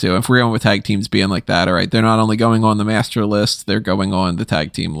of have to. If we're going with tag teams being like that, all right, they're not only going on the master list, they're going on the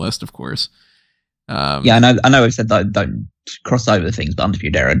tag team list, of course. I know I've said that don't cross over things, but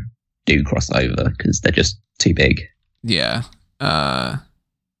Undisputed Era do cross over because they're just too big. Yeah. So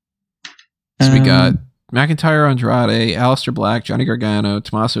we got McIntyre, Andrade, Aleister Black, Johnny Gargano,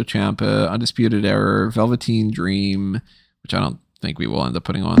 Tommaso Ciampa, Undisputed Era, Velveteen Dream, which I don't think we will end up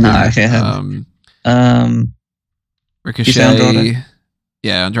putting on there. Ricochet.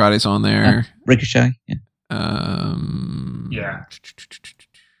 Yeah, Andrade's on there. Ricochet. Yeah.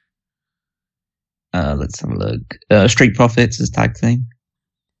 Let's have a look. Street Profits as tag team.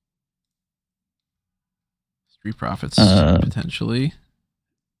 Street Profits potentially,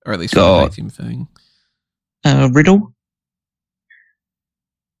 or at least for the tag team thing. Riddle.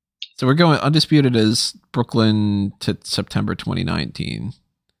 So we're going Undisputed as Brooklyn to September 2019.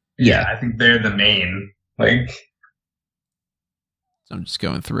 Yeah, I think they're the main. So I'm just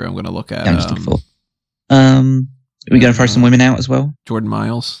going through. I'm going to look at. Are we going to throw some women out as well? Jordan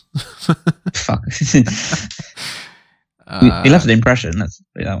Miles. Fuck. He left an impression. Let's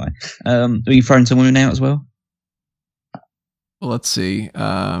put it that way. Are you throwing some women out as well? Well, let's see.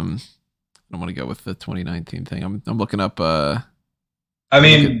 I don't want to go with the 2019 thing. I'm looking up.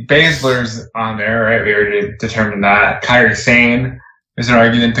 Baszler's on there, right? We already determined that. Kairi Sane. There's an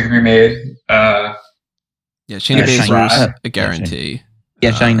argument that could be made. Shayna Baszler's a guarantee.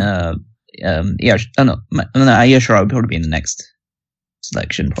 Shayna. Io Shirai would probably be in the next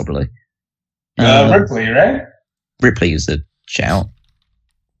selection, probably. Ripley, right? Ripley is a shout.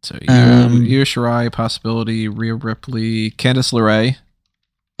 So Io Shirai, possibility. Rhea Ripley, Candice LeRae.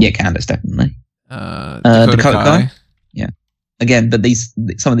 Yeah, Candice definitely. Dakota Kai. Yeah. Again, but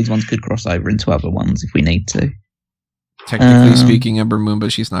some of these ones could cross over into other ones if we need to. Technically speaking, Ember Moon,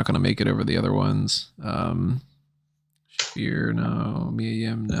 but she's not going to make it over the other ones. Shafir, no. Mia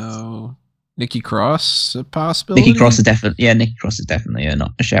Yim, no. Nikki Cross, a possibility. Nikki Cross is definitely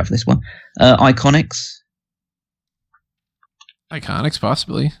a shout for this one. Iconics,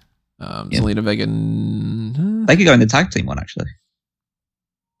 possibly. Zelina Vega. They could go in the tag team one, actually.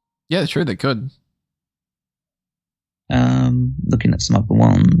 Yeah, sure, they could. Looking at some other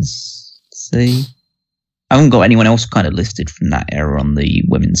ones. Let's see. I haven't got anyone else kind of listed from that era on the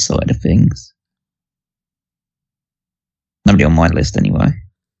women's side of things. Nobody on my list, anyway.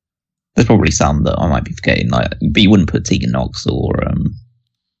 There's probably some that I might be forgetting, but you wouldn't put Tegan Nox or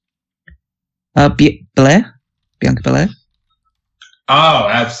Bianca Belair. Oh,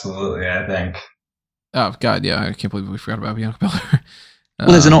 absolutely! I think. Oh God, yeah! I can't believe we forgot about Bianca Belair.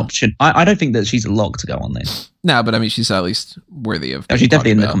 Well, there's an option. I don't think that she's a lock to go on this. No, but I mean, she's at least worthy of. She's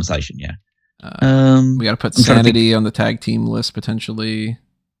definitely in the conversation. Yeah. We got to put Sanity on the tag team list potentially.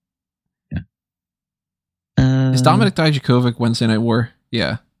 Yeah. Is Dominic Dijakovic Wednesday Night War?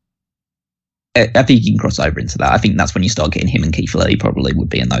 Yeah. I think you can cross over into that. I think that's when you start getting him and Keith Lee probably would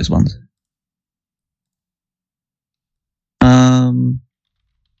be in those ones.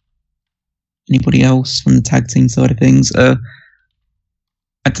 Anybody else from the tag team side of things?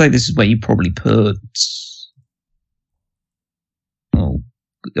 I'd say this is where you probably put. Well,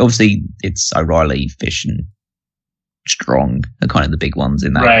 obviously it's O'Reilly, Fish, and Strong are kind of the big ones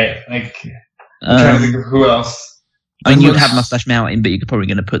in that. Right. I'm trying to think of who else. I mean, you'd have Mustache Mountain, but you're probably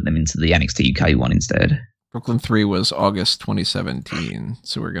going to put them into the NXT UK one instead. Brooklyn 3 was August 2017,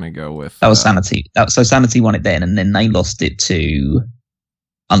 so we're going to go with... That was Sanity. So Sanity won it then, and then they lost it to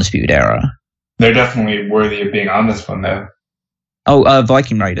Undisputed Era. They're definitely worthy of being on this one, though. Oh,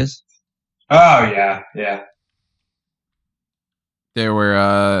 Viking Raiders. Oh, yeah. They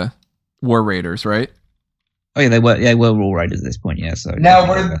were War Raiders, right? Oh yeah, they were Raw Raiders at this point. Yeah. So now,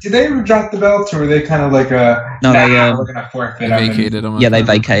 did they ever drop the belts, or were they kind of like we're gonna forfeit them? Vacated them. Yeah, they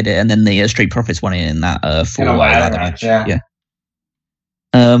vacated it, and then the Street Profits won it in that 4-way ladder match. Yeah.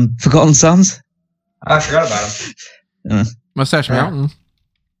 Forgotten Sons. I forgot about them. Mustache Mountain.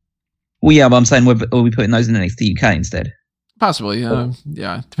 Well, yeah, but I'm saying are we putting those in NXT UK instead? Possibly,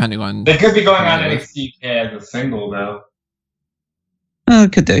 yeah, depending on. They could be going on NXT UK as a single, though.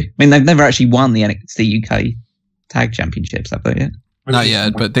 Could do. I mean, they've never actually won the NXT UK Tag Championships, have they yet? Not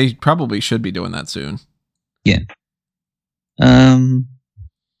yet, but they probably should be doing that soon. Yeah.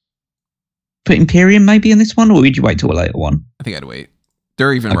 Put Imperium maybe in this one, or would you wait till a later one? I think I'd wait.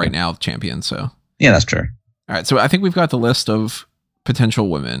 They're even right now champions, so. Yeah, that's true. All right, so I think we've got the list of potential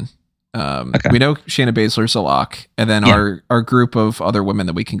women. We know Shayna Baszler's a lock, and then our group of other women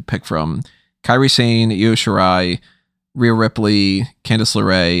that we can pick from: Kairi Sane, Io Shirai, Rhea Ripley, Candice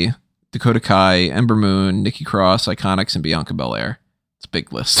LeRae, Dakota Kai, Ember Moon, Nikki Cross, Iconics, and Bianca Belair. It's a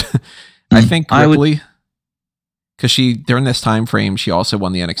big list. I think Ripley, because during this time frame, she also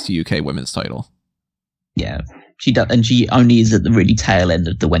won the NXT UK Women's title. Yeah, she does, and she only is at the really tail end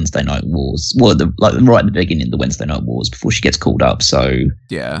of the Wednesday Night Wars. Well, right at the beginning of the Wednesday Night Wars before she gets called up. So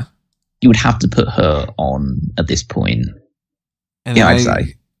yeah, you would have to put her on at this point. And yeah, I'd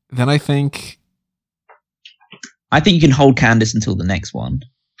say. Then I think you can hold Candice until the next one.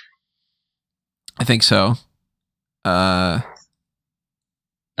 I think so.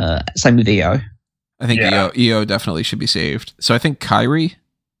 Same with Io. I think Io definitely should be saved. So I think Kairi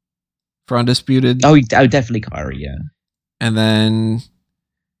for Undisputed. Oh, definitely Kairi, yeah. And then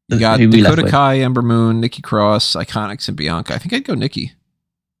you got Dakota Kai, Ember Moon, Nikki Cross, Iconics, and Bianca. I think I'd go Nikki.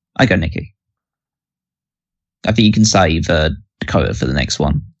 I go Nikki. I think you can save Dakota for the next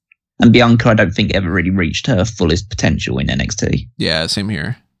one. And Bianca, I don't think ever really reached her fullest potential in NXT. Yeah, same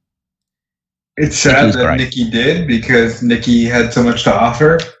here. It's sad that Nikki did, because Nikki had so much to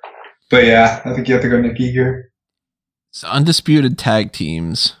offer. But yeah, I think you have to go Nikki here. So Undisputed tag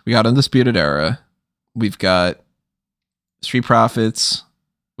teams. We got Undisputed Era. We've got Street Profits.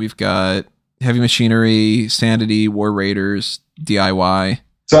 We've got Heavy Machinery, Sanity, War Raiders, DIY.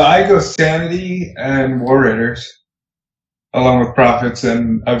 So I go Sanity and War Raiders, along with Profits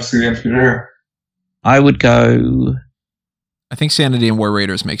and obviously the Undisputed Era. I would go... I think Sanity and War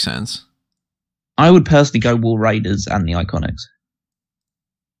Raiders make sense. I would personally go War Raiders and the Iconics.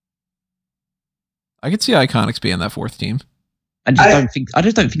 I could see Iconics being that fourth team. I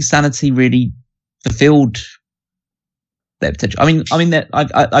just don't think Sanity really fulfilled their potential. I mean,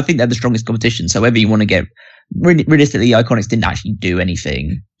 I think they're the strongest competition. So whether you want to get realistically, the Iconics didn't actually do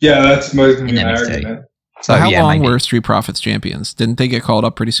anything. Yeah, that's most of my argument. So how long were Street Profits champions? Didn't they get called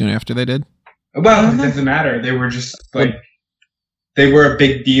up pretty soon after they did? Well, it doesn't matter. They were just they were a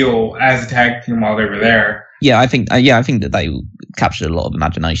big deal as a tag team while they were there. Yeah, I think that they captured a lot of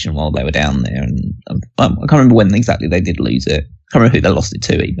imagination while they were down there, and I can't remember when exactly they did lose it. I can't remember who they lost it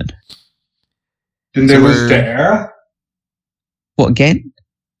to even. Didn't they lose to Era? What again?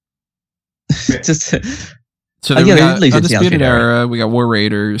 So then we got Undisputed Era, we got War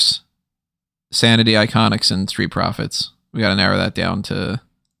Raiders, Sanity, Iconics, and Street Profits. We got to narrow that down to.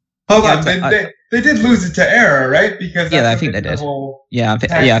 Hold on, they did lose it to Era, right? Because I think they did.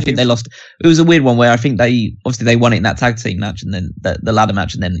 I think they lost. It was a weird one where I think they won it in that tag team match, and then the ladder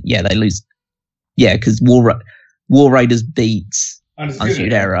match, and then they lose. Yeah, because War Raiders beats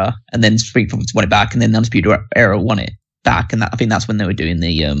Undisputed Era, and then Street Profits won it back, and then Undisputed Era won it back, and I think that's when they were doing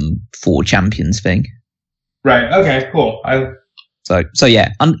the 4 champions thing. Right. Okay. Cool. So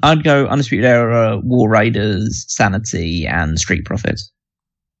yeah, I'd go Undisputed Era, War Raiders, Sanity, and Street Profits.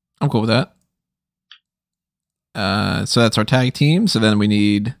 I'm cool with that. So that's our tag team. So then we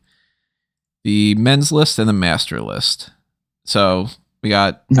need the men's list and the master list. So we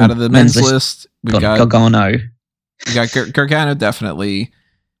got out of the men's list, we got Gargano. We got Gargano definitely.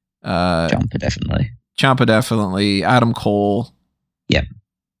 Ciampa definitely. Adam Cole. Yep.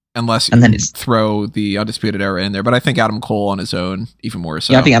 Unless you throw the Undisputed Era in there, but I think Adam Cole on his own even more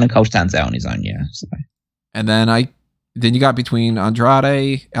so. Yeah, I think Adam Cole stands out on his own. Yeah. So. And then you got between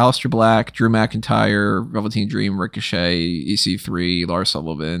Andrade, Aleister Black, Drew McIntyre, Velveteen Dream, Ricochet, EC3, Lars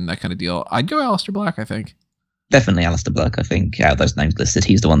Sullivan, that kind of deal. I'd go Aleister Black, I think. Definitely Aleister Black, I think. Out of those names listed,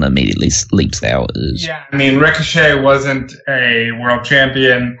 he's the one that immediately leaps out. Yeah, I mean, Ricochet wasn't a world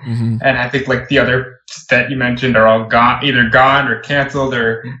champion, and I think the other that you mentioned are all either gone or canceled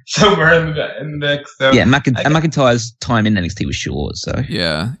or somewhere in the mix. So yeah, McIntyre's time in NXT was short. So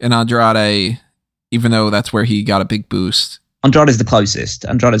yeah, and Andrade, even though that's where he got a big boost. Andrade's the closest,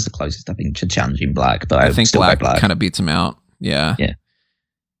 I think, to challenging Black, but I think Black kind of beats him out. Yeah.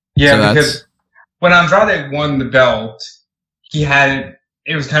 Yeah, because when Andrade won the belt, it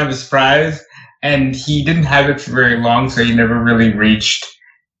was kind of a surprise, and he didn't have it for very long, so he never really reached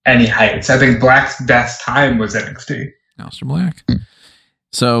any heights. I think Black's best time was NXT. Aleister Black.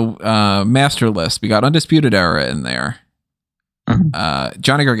 So, Master List. We got Undisputed Era in there.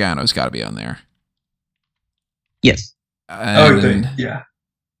 Johnny Gargano's got to be on there. Yes. Yeah.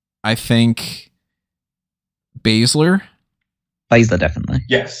 I think Baszler. Baszler, definitely.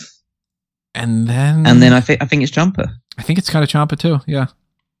 Yes. And then I think it's Ciampa. I think it's kind of Ciampa too. Yeah.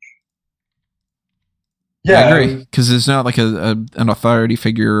 Yeah, I agree, because there's not like an authority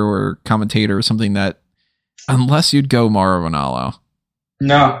figure or commentator or something that, unless you'd go Mauro Ranallo.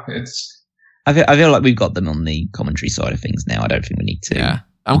 No, it's. I feel like we've got them on the commentary side of things now. I don't think we need to. Yeah,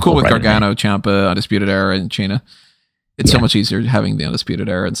 I'm cool with Gargano, Ciampa, Undisputed Era, and Chyna. It's so much easier having the Undisputed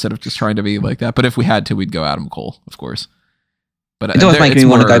Era instead of just trying to be like that. But if we had to, we'd go Adam Cole, of course. But it's always making me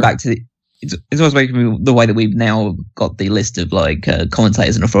want to go back to. It's always making me the way that we've now got the list of like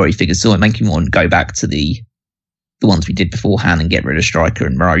commentators and authority figures. So it making me want to go back to the ones we did beforehand and get rid of Striker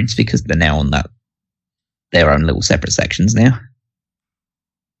and Rhodes because they're now on their own little separate sections now.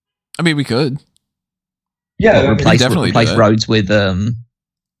 I mean, we could. Yeah, replace Rhodes with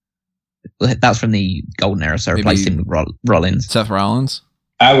that's from the Golden Era, so replace him with Rollins. Seth Rollins.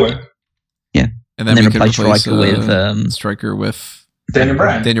 I would. Yeah, and then we could replace Striker with Daniel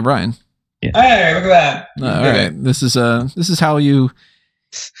Bryan. Daniel Bryan. Yeah. Hey, look at that! All right, this is how you.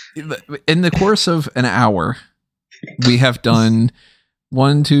 In the course of an hour, we have done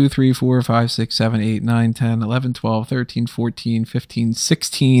 1, 2, 3, 4, 5, 6, 7, 8, 9, 10, 11, 12, 13, 14, 15,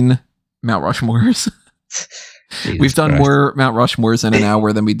 16 Mount Rushmores. We've done more Mount Rushmores in an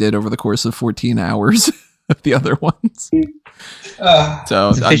hour than we did over the course of 14 hours of the other ones.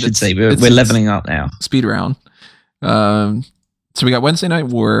 So efficiency. We're leveling up now. Speed round. So we got Wednesday Night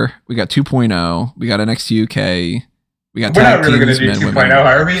War. We got 2.0. We got NXT UK. We got. We're not really going to do 2.0,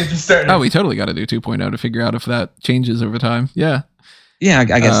 are we? Just started. Oh, we totally got to do 2.0 to figure out if that changes over time. Yeah. Yeah,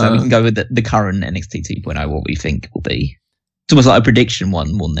 I guess so. We can go with the current NXT 2.0, what we think will be. It's almost like a prediction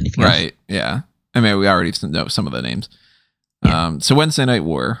one more than anything else. Right, yeah. I mean, we already know some of the names. Yeah. So Wednesday Night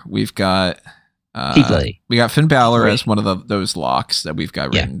War, we've got Keith Lee. We got Finn Balor as one of those locks that we've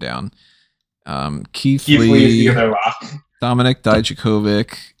got written down. Keith Lee is the other lock. Dominic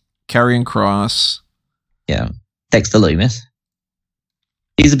Dijakovic, Karrion Kross. Yeah, Dexter Lumis.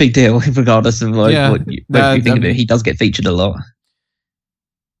 He's a big deal, regardless of what you think of it. He does get featured a lot.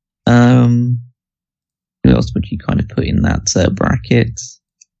 Who else would you kind of put in that bracket?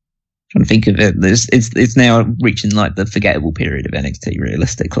 Trying to think of it. It's now reaching like the forgettable period of NXT,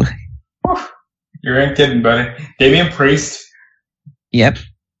 realistically. You ain't kidding, buddy. Damian Priest. Yep.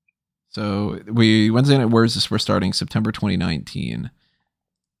 So Wednesday Night Wars, we're starting September 2019.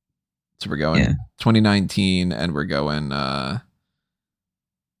 So we're going 2019, and we're going a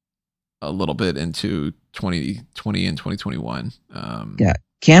little bit into 2020 and 2021.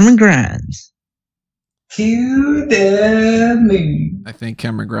 Cameron Grimes. To the moon. I think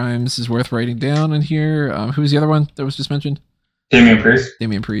Cameron Grimes is worth writing down in here. Who's the other one that was just mentioned? Damian Priest.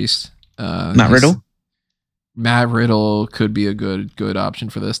 Damian Priest. Matt Riddle. Matt Riddle could be a good option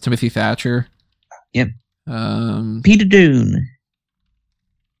for this. Timothy Thatcher. Yep. Peter Dune.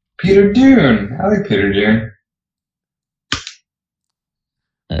 Peter Dune. I like Peter Dune.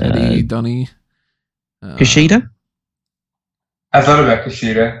 Eddie Dunny. Kushida. I thought about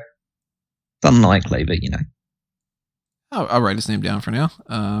Kushida. It's unlikely, but you know. I'll write his name down for now.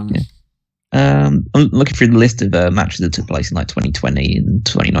 I'm looking through the list of matches that took place in like 2020 and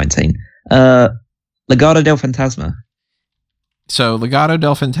 2019. Legado del Fantasma. So Legado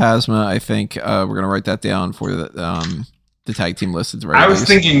del Fantasma, I think we're going to write that down for the tag team list. I was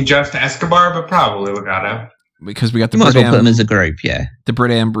thinking just Escobar, but probably Legado. Because we got the might as well put them as a group, yeah. The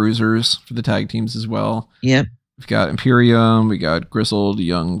Brit and Bruisers for the tag teams as well. Yep. We've got Imperium. We got Grizzled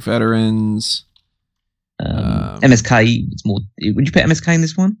Young Veterans. MSK. It's more. Would you put MSK in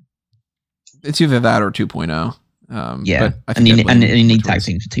this one? It's either that or 2.0. Yeah, but I think and you need tag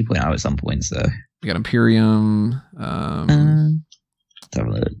teams for 2.0 at some point. So we got Imperium. Let's have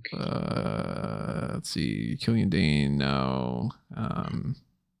a look. Let's see. Killian Dane. No.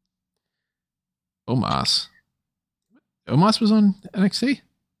 Omos. Omos was on NXT?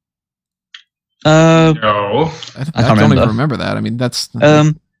 No. I don't even remember that. I mean, that's...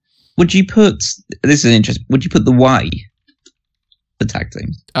 would you put... This is interesting. Would you put the Y? The tag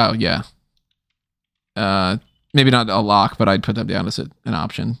team? Oh, yeah. Maybe not a lock, but I'd put that down as an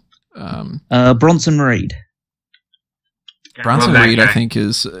option. Bronson Reed. Bronson Reed, I think,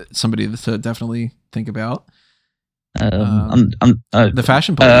 is somebody to definitely think about. The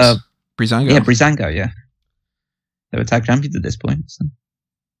Fashion Police. Breezango. Yeah, Breezango, yeah. They were tag champions at this point. So.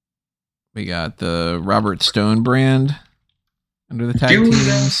 We got the Robert Stone brand under the tag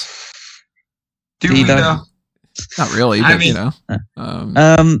teams. Do we though? Not really, but you know.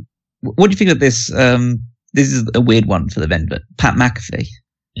 What do you think of this? This is a weird one for the event, but Pat McAfee.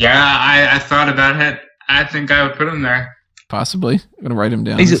 Yeah, I thought about it. I think I would put him there. Possibly. I'm going to write him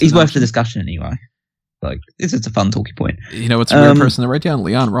down. He's worth the discussion anyway. Like, this is a fun talking point. You know what's a weird person to write down?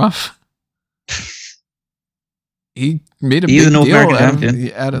 Leon Ruff. He made a big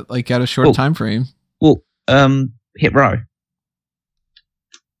deal at a short time frame. Well, Hit Row.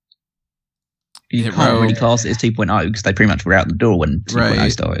 You can't really class it as 2.0 because they pretty much were out the door when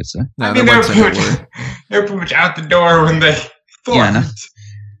 2.0 started. So. No, I mean, they were pretty much out the door when they formed.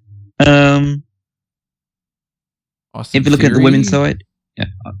 Yeah, if you look at the women's side, yeah.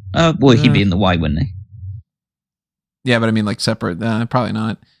 He'd be in the Y, wouldn't he? Yeah, but I mean, like separate. Probably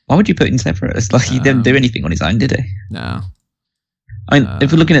not. Why would you put in separate? It's like he didn't do anything on his own, did he? No. I mean,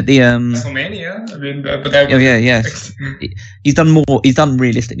 if we're looking at the WrestleMania, I mean, but that yeah. He's done more. He's done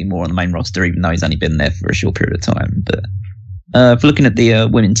realistically more on the main roster, even though he's only been there for a short period of time. But if we're looking at the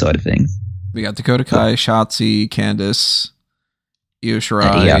women's side of things, we got Dakota Kai, Shotzi, Candice, Io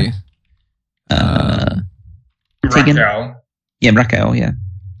Shirai, Tegan. Raquel. Yeah, Raquel. Yeah,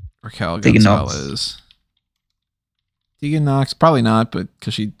 Raquel Gonzalez. Tegan Knox, probably not, but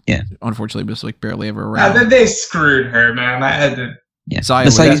because she unfortunately was like barely ever around. They screwed her, man. I had to. Yeah,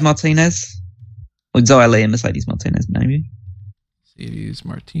 Mercedes Martinez. Or Xia Li and Mercedes Martinez, maybe. Mercedes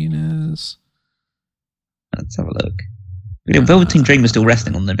Martinez. Let's have a look. Velveteen Dream was still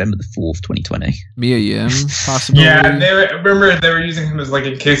wrestling on November the 4th, 2020. Mia Yim, possibly. Yeah, remember they were using him as like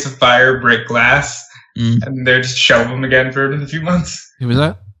a case of fire, break glass, and they're just shelve him again for a few months. Who was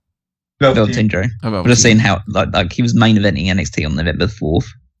that? Velveteen Dream. We're just seeing how like he was main eventing NXT on November 4th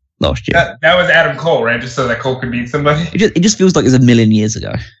last year. That was Adam Cole, right? Just so that Cole could beat somebody. It just feels like it's a million years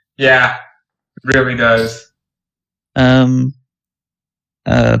ago. Yeah, it really does. Tony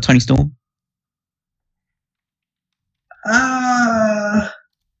Storm.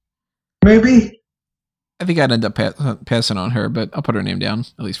 Maybe. I think I'd end up passing on her, but I'll put her name down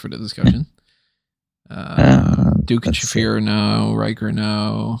at least for the discussion. Duke and Shafir, no. Riker,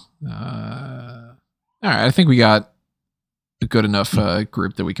 no. All right, I think we got a good enough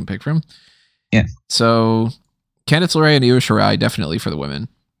group that we can pick from. Yeah. So, Candice LeRae and Io Shirai definitely for the women.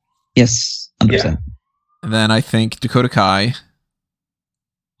 Yes, 100%. Yeah. And then I think Dakota Kai.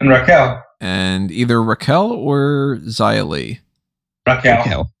 And Raquel. And either Raquel or Xia Li.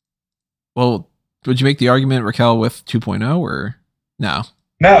 Raquel. Well, would you make the argument Raquel with 2.0 or no?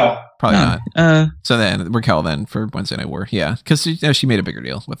 No. Probably not. So then Raquel then for Wednesday Night War. Yeah. Because she made a bigger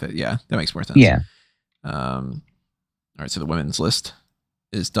deal with it. Yeah. That makes more sense. Yeah. All right. So the women's list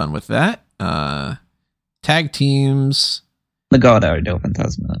is done with that. Tag teams. Legado Del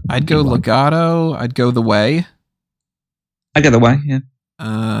Fantasma. I'd go Legado. I'd go The Way. I'd go The Way, yeah.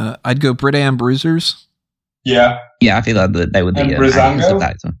 I'd go Britt and Bruisers. Yeah. Yeah, I feel like they would be Breezango? of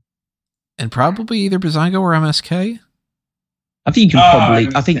that. So. And probably either Breezango or MSK. I think you can probably.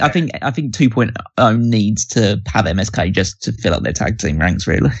 I think 2.0 needs to have MSK just to fill up their tag team ranks,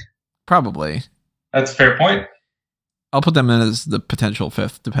 really. Probably. That's a fair point. I'll put them in as the potential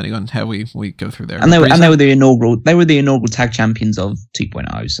fifth, depending on how we go through there. And they were the inaugural tag champions of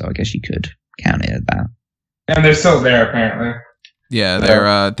 2.0, so I guess you could count it at that. And they're still there, apparently.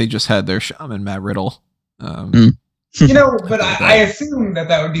 Yeah, they just had their shaman Matt Riddle. You know, but I assume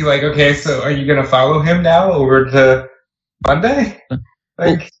that would be like, okay, so are you going to follow him now over to Monday?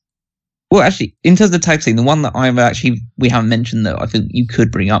 Well, actually, in terms of the tag team, the one that we haven't mentioned that I think you could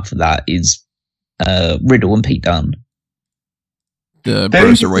bring up for that is Riddle and Pete Dunne. The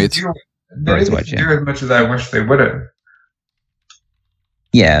Bruiserweights. They didn't do as much as I wish they would have.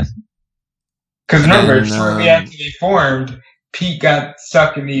 Yeah. Because remember, shortly after they formed, Pete got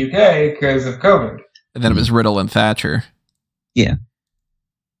stuck in the UK because of COVID. And then it was Riddle and Thatcher. Yeah.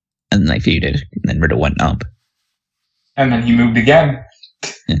 And then they feuded. And then Riddle went up. And then he moved again.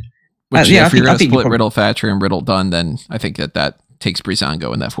 Yeah. Which, if you're going to split Riddle, Thatcher, and Riddle Dunn, then I think that takes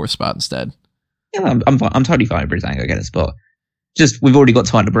Breezango in that fourth spot instead. Yeah, I'm totally fine with Breezango getting a spot. Just, we've already got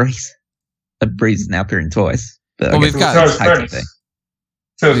Tyler Breeze. Breeze is now appearing twice. But we've got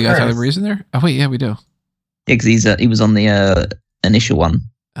Tyler Breeze in there? Oh, wait, yeah, we do. Yeah, because he was on the initial one.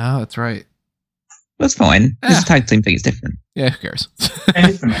 Oh, that's right. That's fine. This is a tag team thing. It's different. Yeah, who cares?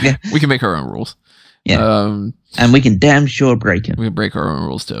 Yeah. We can make our own rules. Yeah. And we can damn sure break them. We can break our own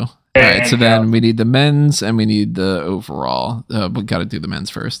rules, too. All right, so then we need the men's and we need the overall. We got to do the men's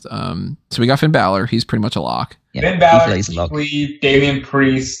first. So we got Finn Balor. He's pretty much a lock. Yeah, Finn Balor, Keith Lee, Damian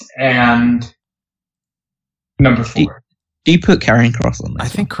Priest, and number 4. Do you put Karrion Kross on this? I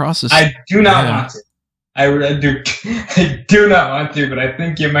think Kross is... I do not want to. I do not want to, but I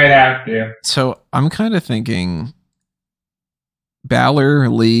think you might have to. So I'm kind of thinking Balor,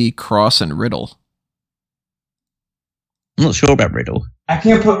 Lee, Kross, and Riddle. I'm not sure about Riddle. I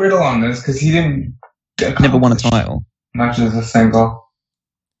can't put Riddle on this because he didn't... Never won a title. Much as a single.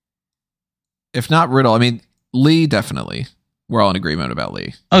 If not Riddle, I mean, Lee definitely. We're all in agreement about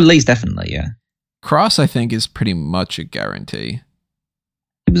Lee. Oh, Lee's definitely, yeah. Kross, I think, is pretty much a guarantee.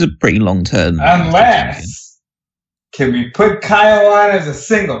 It was a pretty long term. Unless, can we put Kyle on as a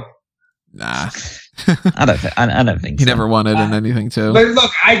single? Nah. I don't think he so. never wanted in anything, too. But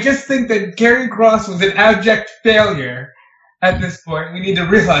look, I just think that Karrion Kross was an abject failure at this point. We need to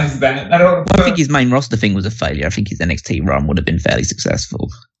realize that. I think his main roster thing was a failure. I think his NXT run would have been fairly successful.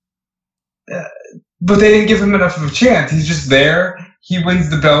 But they didn't give him enough of a chance. He's just there. He wins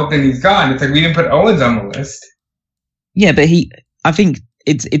the belt and he's gone. It's like we didn't put Owens on the list. Yeah, but I think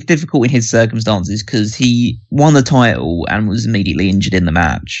it's difficult in his circumstances because he won the title and was immediately injured in the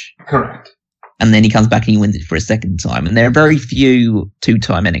match. Correct. And then he comes back and he wins it for a second time. And there are very few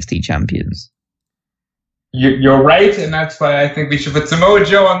 2-time NXT champions. You're right, and that's why I think we should put Samoa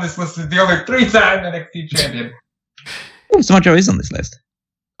Joe on this list as the only 3-time NXT champion. Oh, Samoa Joe is on this list.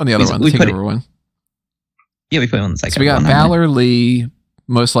 On the other one, the TakeOver one. Yeah, we put him on the TakeOver. So we got Balor, Lee,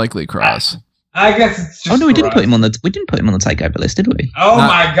 most likely Kross. I guess it's just. Oh no, we didn't put him on the TakeOver list, did we? Oh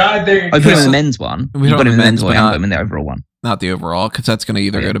my God! There you go. I put him in the men's one. We put him in the men's one. I put him in the overall one. Not the overall, because that's going to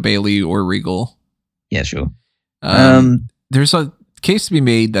either go to Bayley or Regal. Yeah, sure. There's a case to be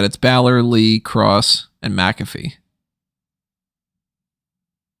made that it's Balor, Lee, Kross, and McAfee.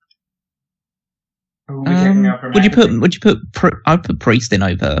 Would you put? I would put Priest in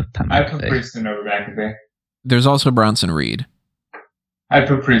over Pat McAfee. I put Priest in over McAfee. There's also Bronson Reed. I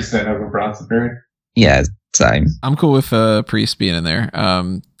put Priest in over Bronson Reed. Yeah, same. I'm cool with Priest being in there.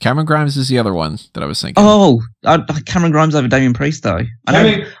 Cameron Grimes is the other one that I was thinking. Oh, Cameron Grimes over Damian Priest though.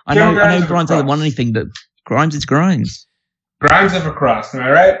 I know Grimes hasn't won anything, but Grimes is Grimes. Grimes over Kross, am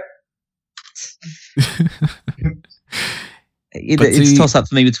I right? It's toss up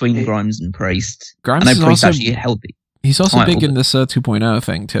for me between Grimes and Priest. Grimes I know Priest actually held it. He's also big in this 2.0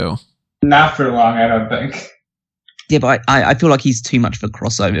 thing too. Not for long, I don't think. Yeah, but I feel like he's too much of a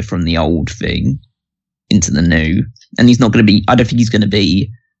crossover from the old thing into the new. And he's not going to be... I don't think he's going to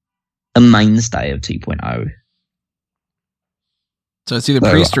be a mainstay of 2.0. So it's either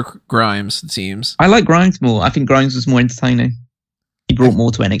Priest or Grimes, it seems. I like Grimes more. I think Grimes was more entertaining. He brought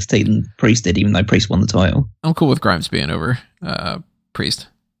more to NXT than Priest did, even though Priest won the title. I'm cool with Grimes being over Priest.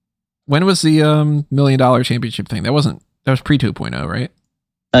 When was the $1 million championship thing? That was pre 2.0, right?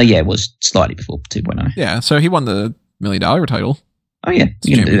 Yeah, it was slightly before 2.0. Yeah, so he won the $1 million title. Oh yeah,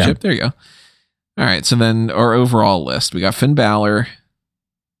 championship. There you go. All right, so then our overall list, we got Finn Balor.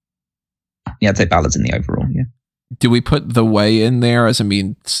 Yeah, I'd say Balor's in the overall. Yeah. Do we put the way in there as a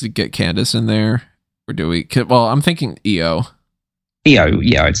means to get Candice in there, or do we? Well, I'm thinking Io. Io,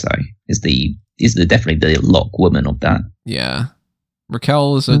 yeah, I'd say is definitely the lock woman of that. Yeah,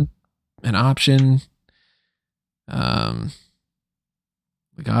 Raquel is an option.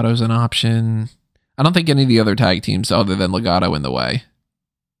 Legato's an option. I don't think any of the other tag teams other than Legato in the way.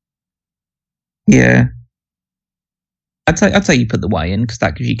 Yeah, I'd say you put the way in because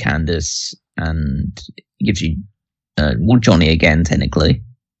that gives you Candice and gives you Johnny again technically.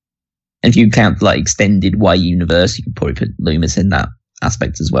 And if you count like extended way universe, you could probably put Loomis in that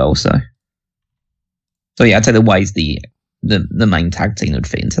aspect as well. So yeah, I'd say the way's the main tag team that would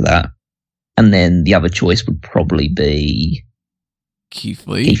fit into that, and then the other choice would probably be Keith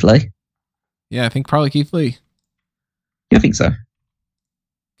Lee. Yeah, I think probably Keith Lee. Yeah, I think so.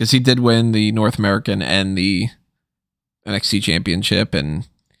 Because he did win the North American and the NXT Championship, and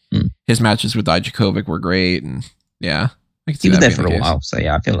his matches with Dijakovic were great, and yeah. He was there for a while, so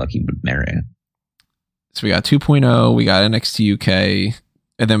yeah, I feel like he would merit it. So we got 2.0, we got NXT UK,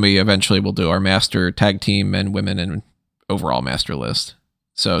 and then we eventually will do our master tag team and women and overall master list.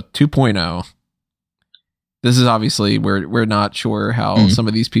 So 2.0. This is obviously we're not sure how some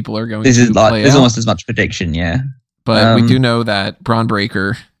of these people are going to play out. There's almost as much prediction, yeah. But we do know that Braun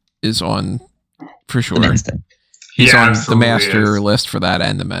Breaker is on for sure. He's on the master list for that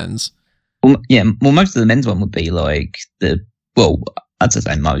and the men's. Well, yeah, most of the men's one would be like I'd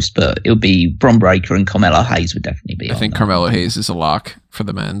say most, but it would be Braun Breaker and Carmelo Hayes would definitely be. I think Carmelo Hayes is a lock for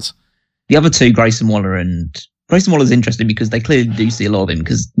the men's. The other two, Grayson Waller and Grayson Waller's interesting because they clearly do see a lot of him.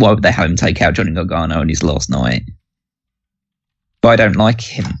 Because why would they have him take out Johnny Gargano on his last night? But I don't like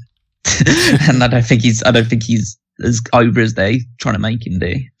him, and I don't think he's as over as they trying to make him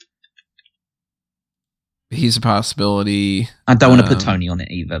be. He's a possibility. I don't want to put Tony on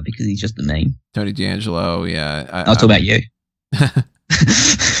it either because he's just a meme. Tony D'Angelo, yeah. I'll talk about you.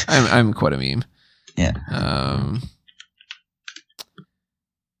 I'm quite a meme. Yeah.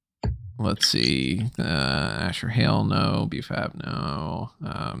 Let's see. Asher Hale, no. BFAB, no.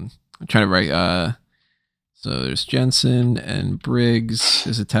 I'm trying to write. So there's Jensen and Briggs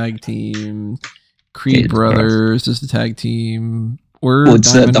is a tag team. Creed Brothers is the tag team. Or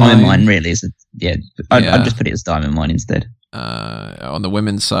it's Diamond Mine, really. Is it? Yeah. I'd just put it as Diamond Mine instead. On the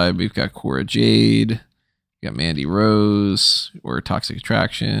women's side, we've got Cora Jade. We got Mandy Rose or Toxic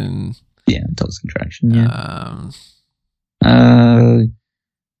Attraction. Yeah, Toxic Attraction. Yeah.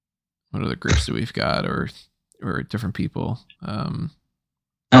 What other groups do we've got, or different people?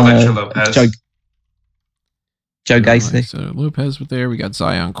 Alexa Lopez. Joe Gacy. So Lopez was there. We got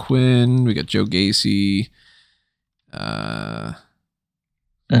Zion Quinn. We got Joe Gacy. Can't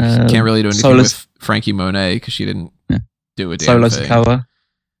really do anything with Frankie Monet because she didn't do a damn Solo thing. Sikoa.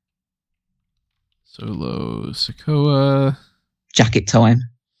 Solo Sikoa. Jacket Time.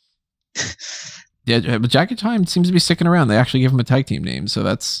 Yeah, but Jacket Time seems to be sticking around. They actually give him a tag team name, so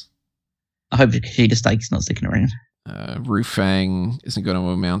that's... I hope Kushida Stake's not sticking around. Ru Fang isn't going to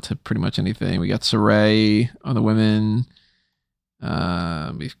amount to pretty much anything. We got Saray on the women.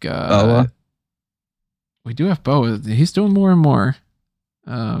 We've got... Boa. We do have Boa. He's doing more and more.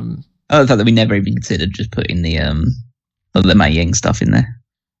 I thought that we never even considered just putting the Mae Ying stuff in there.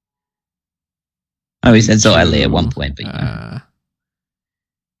 Oh, he said Zoe Lee at one point, but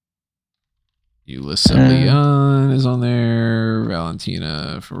Ulysses Leon is on there.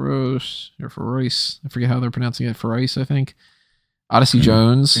 Valentina Feroce. I forget how they're pronouncing it. Feroce, I think. Odyssey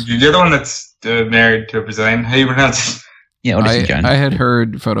Jones. You're the one that's married to a Brazilian. How do you pronounce it? Yeah, Odyssey Jones. I had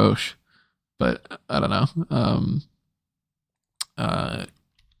heard Feroce, but I don't know.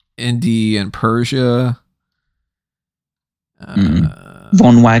 Indy and Persia.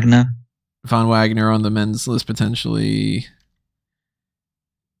 Von Wagner on the men's list potentially.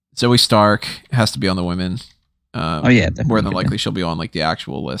 Zoe Stark has to be on the women. More than likely she'll be on like the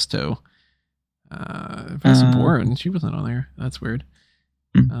actual list too. Vanessa Bourne, she wasn't on there. That's weird.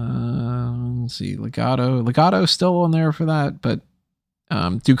 Let's see, Legato still on there for that, but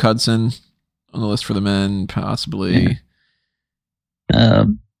Duke Hudson on the list for the men possibly.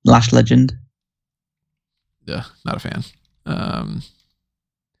 Lash Legend. Yeah, not a fan.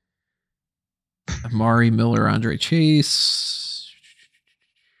 Amari Miller, Andre Chase.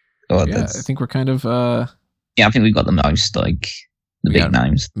 I think we're kind of... I think we've got the most, like, the big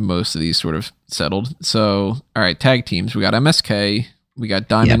names. Most of these sort of settled. So, all right, tag teams. We got MSK. We got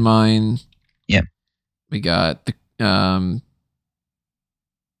Diamond Mine. Yep. We got the...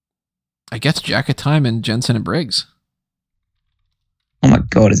 I guess Jacket Time and Jensen and Briggs. Oh my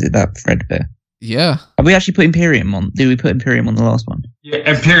god, is it that threadbare? Yeah. Have we actually put Imperium on? Did we put Imperium on the last one? Yeah,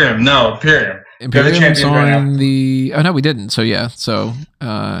 Imperium. No, Imperium. Imperium's on the... Oh, no, we didn't. So, yeah. So,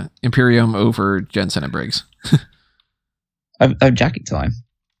 Imperium over Jensen and Briggs. Jacket Time.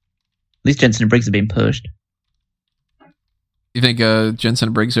 At least Jensen and Briggs have been pushed. You think Jensen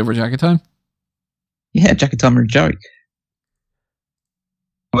and Briggs over Jacket Time? Yeah, Jacket Time are a joke.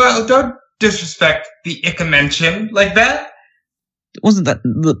 Well, don't disrespect the Ica mention like that. Wasn't that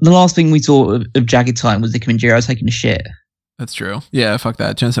the last thing we saw of Jagged Time was the Kilimanjaro taking a shit? That's true. Yeah, fuck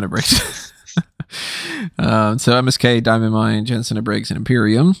that. Jensen and Briggs. So MSK, Diamond Mine, Jensen and Briggs, and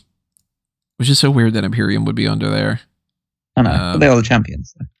Imperium. Which is so weird that Imperium would be under there. I know, but they're all the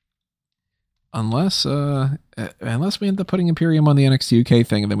champions. So. Unless we end up putting Imperium on the NXT UK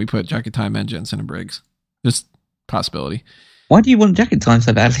thing and then we put Jacket Time and Jensen and Briggs. Just possibility. Why do you want Jacket Time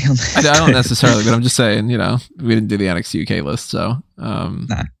so badly on this? I don't necessarily, but I'm just saying, we didn't do the NXT UK list, so.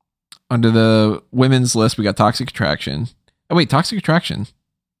 Nah. Under the women's list, we got Toxic Attraction. Oh, wait, Toxic Attraction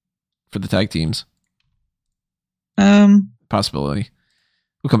for the tag teams. Possibility.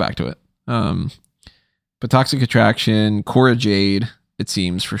 We'll come back to it. But Toxic Attraction, Cora Jade, it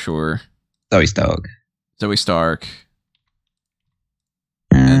seems for sure. Zoe Stark.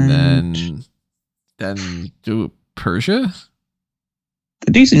 And then do Persia?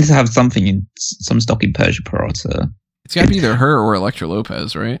 They do seem to have some stock in Persia prior to... It's got to be either her or Elektra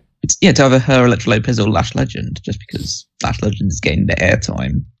Lopez, right? It's to either her, Elektra Lopez, or Lash Legend, just because Lash Legend is getting the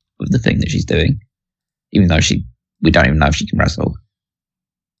airtime with the thing that she's doing. Even though we don't even know if she can wrestle.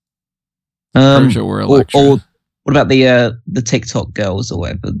 Persia or Elektra. Or what about the TikTok girls or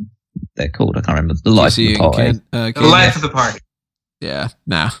whatever? they're called. I can't remember. The Life of the Party. The Life of the Party. Yeah,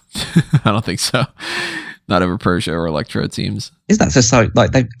 nah. I don't think so. Not over Persia or Electra, it seems. Isn't that just so,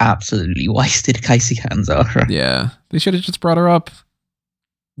 like, they've absolutely wasted Casey Catanzaro. Yeah. They should have just brought her up.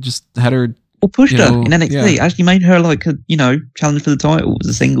 Just had her... Or pushed her in NXT. Yeah. Actually made her, like, a, challenge for the title as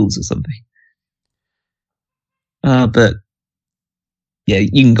a singles or something. But... yeah,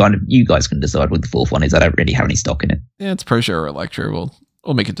 you guys can decide what the fourth one is. I don't really have any stock in it. Yeah, it's Persia or Electra. We'll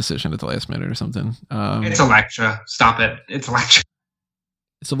make a decision at the last minute or something. It's Electra. Stop it. It's Electra.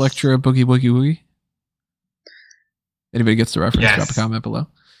 It's Electra Boogie Woogie Woogie. Anybody gets the reference, drop a comment below.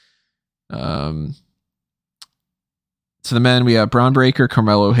 So the men, we have Braun Breaker,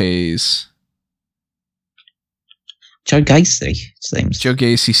 Carmelo Hayes. Joe Gacy seems. Joe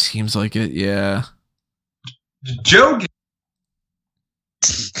Gacy seems like it, yeah.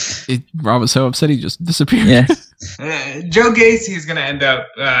 Rob was so upset he just disappeared. Yeah. Joe Gacy is going to end up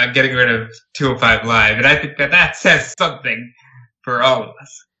getting rid of 205 Live, and I think that says something for all of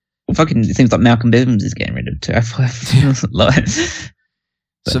us. Well, it seems like Malcolm Bivens is getting rid of 205 Live.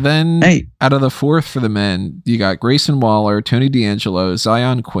 So then, out of the fourth for the men, you got Grayson Waller, Tony D'Angelo,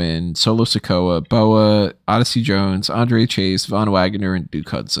 Zion Quinn, Solo Sikoa, Boa, Odyssey Jones, Andre Chase, Von Wagner, and Duke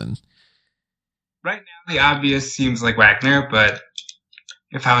Hudson. Right now, the obvious seems like Wagner, but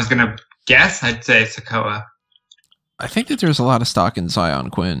if I was going to guess, I'd say Sikoa. I think that there's a lot of stock in Zion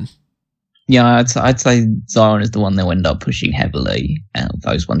Quinn. Yeah, I'd say Zion is the one they'll end up pushing heavily out of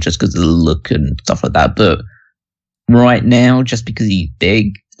those ones just because of the look and stuff like that. But right now, just because he's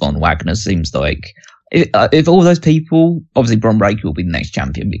big, Von Wagner seems like... If all those people... Obviously, Braun Breaker will be the next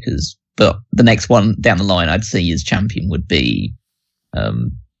champion but the next one down the line I'd see as champion would be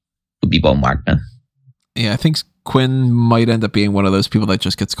Von Wagner. Yeah, I think Quinn might end up being one of those people that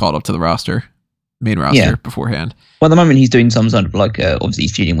just gets called up to the main roster beforehand. Well, at the moment he's doing some sort of like, obviously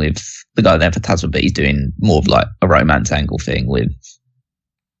he's feuding with the guy there for Tasman, but he's doing more of like a romance angle thing with.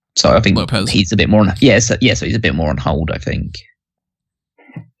 So I think Lopez. He's a bit more on. So he's a bit more on hold, I think.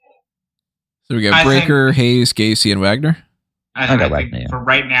 So we got Breaker, Hayes, Gacy, and Wagner. I got Wagner. For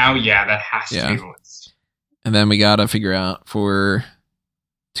right now, that has to be the list. And then we got to figure out for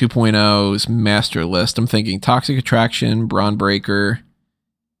 2.0's master list. I'm thinking Toxic Attraction, Braun Breaker,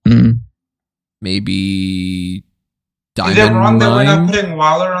 maybe Diamond Is it wrong that we're Mine? not putting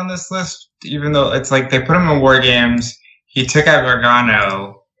Waller on this list? Even though it's like they put him in War Games, he took out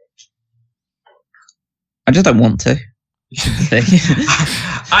Gargano. I just don't want to.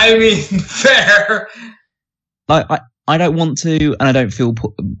 I mean, fair. I don't want to, and I don't feel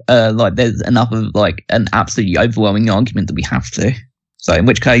like there's enough of like an absolutely overwhelming argument that we have to. So in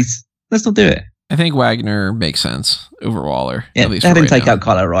which case, let's not do it. I think Wagner makes sense over Waller. Yeah, at least they had him take now. out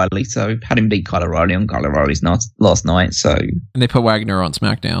Kyle O'Reilly, so had him beat Kyle O'Reilly on Kyle O'Reilly's last night. So and they put Wagner on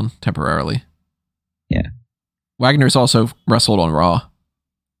SmackDown temporarily. Yeah, Wagner's also wrestled on Raw.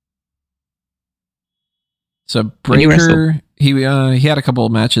 So Breaker, he had a couple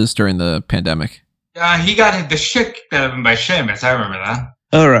of matches during the pandemic. He got the shit kicked out of him by Sheamus. I remember that.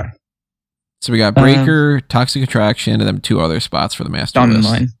 All right. So we got Breaker, Toxic Attraction, and then 2 other spots for the master Diamond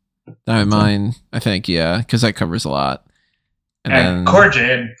list. Mine. Diamond Mine, I think, yeah, because that covers a lot. And then Cora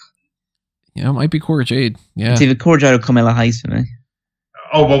Jade. Yeah, it might be Cora Jade. Yeah. It's either Cora Jade or Carmella Hayes for me.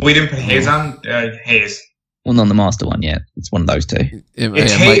 Oh, well, we didn't put Hayes on? Hayes. Well, not the master one yet. It's one of those two.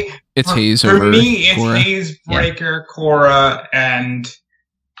 It's Hayes over For me, it's Cora. Hayes, Breaker, Cora, and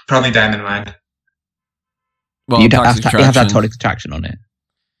probably Diamond Mine. Well, you'd have to have Toxic Attraction on it.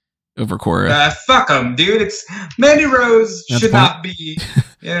 Over Cora. Fuck them, dude. It's Mandy Rose should not be.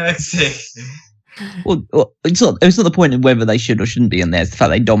 Yeah, let's see. Well, it's not the point of whether they should or shouldn't be in there. It's the fact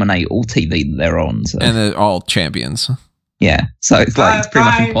they dominate all TV that they're on. So. And they're all champions. Yeah, so it's it's pretty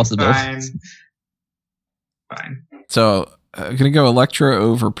much impossible. Fine. So I'm going to go Electra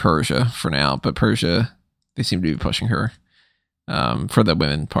over Persia for now, but Persia, they seem to be pushing her for the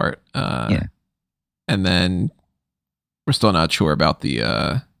women part. Yeah. And then we're still not sure about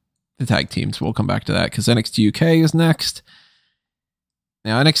the tag teams. We'll come back to that because NXT UK is next.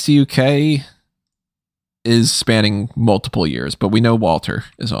 Now, NXT UK is spanning multiple years, but we know Walter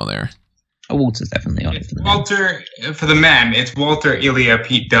is on there. Oh, Walter's definitely on it. Walter, for the men, it's Walter, Ilya,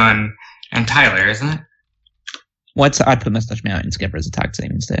 Pete Dunne, and Tyler, isn't it? Well, I'd put Mustache Mountain together as a tag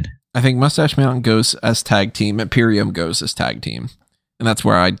team instead. I think Mustache Mountain goes as tag team, Imperium goes as tag team. And that's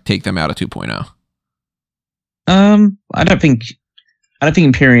where I'd take them out of 2.0. I don't think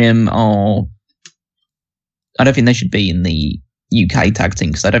Imperium are... I don't think they should be in the UK tag team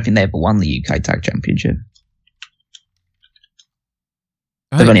because I don't think they ever won the UK tag championship.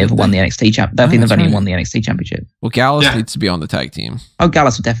 They've only ever won the NXT champ. I think they've only won the NXT championship. Well, Gallus needs to be on the tag team. Oh,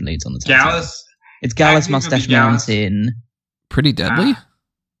 Gallus definitely is on the tag team. It's Gallus, Mustache Mountain. Pretty Deadly?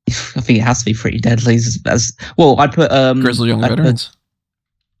 I think it has to be Pretty Deadly. Well, I'd put... Grizzled Young Veterans.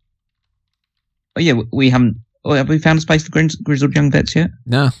 We haven't... have we found a space for Grizzled Young Vets yet?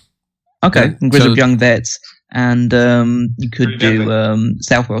 No. Okay, Grizzled Young Vets. And you could do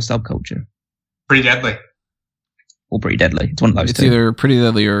Southwell Subculture. Pretty Deadly. Or Pretty Deadly. It's one of those It's either Pretty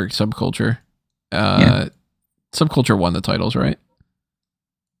Deadly or Subculture. Subculture won the titles, right?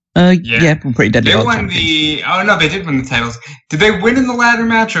 Pretty Deadly. They won the... Oh, no, they did win the titles. Did they win in the ladder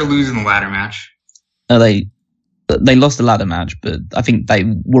match or lose in the ladder match? They lost the ladder match, but I think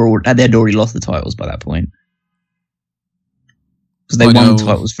they'd already lost the titles by that point. Because they won the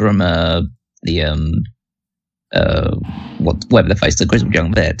titles from whatever they faced, the Grizzled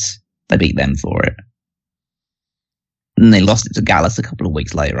Young Vets. They beat them for it. And they lost it to Gallus a couple of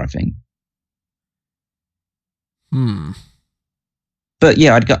weeks later, I think. But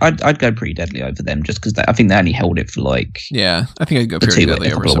yeah, I'd go Pretty Deadly over them just because I think they only held it for like... Yeah, I think I'd go Pretty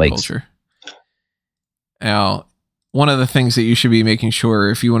Deadly over Subculture. Now, one of the things that you should be making sure,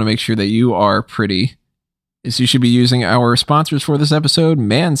 if you want to make sure that you are pretty, is you should be using our sponsors for this episode,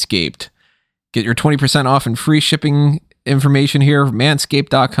 Manscaped. Get your 20% off and free shipping information here,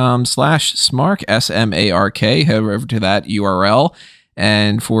 manscaped.com/smark, SMARK. Head over to that URL.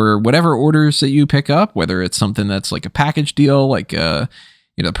 And for whatever orders that you pick up, whether it's something that's like a package deal, like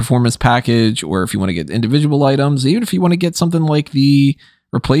performance package, or if you want to get individual items, even if you want to get something like the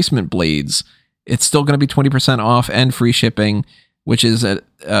replacement blades, it's still going to be 20% off and free shipping, which is a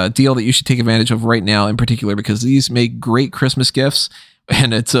deal that you should take advantage of right now in particular, because these make great Christmas gifts.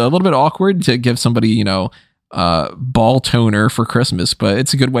 And it's a little bit awkward to give somebody, ball toner for Christmas, but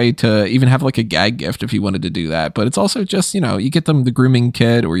it's a good way to even have like a gag gift if you wanted to do that. But it's also just, you get them the grooming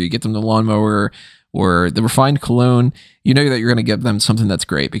kit, or you get them the lawnmower or the refined cologne. You know that you're going to give them something that's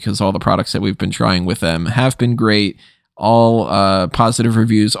great, because all the products that we've been trying with them have been great. All positive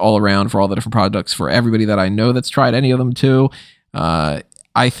reviews all around for all the different products for everybody that I know that's tried any of them too. I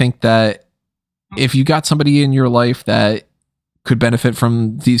think that if you got somebody in your life that could benefit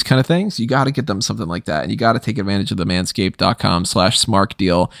from these kind of things, you got to get them something like that. And you got to take advantage of the manscaped.com/smark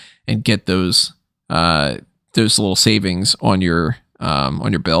deal and get those little savings on your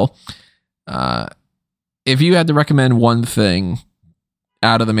bill. If you had to recommend one thing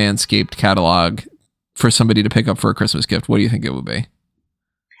out of the Manscaped catalog for somebody to pick up for a Christmas gift, what do you think it would be?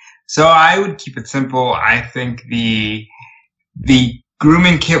 So I would keep it simple. I think the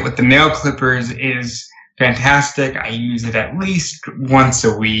grooming kit with the nail clippers is fantastic. I use it at least once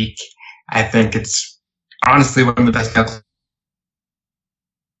a week. I think it's honestly one of the best nail clippers.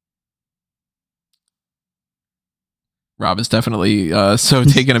 Rob is definitely so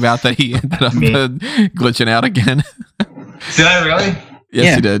taken about that he ended up glitching out again. Did I really?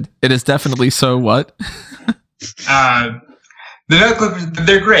 Yes, you did. It is definitely so what? The nail clippers,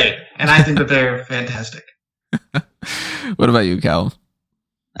 they're great, and I think that they're fantastic. What about you, Cal?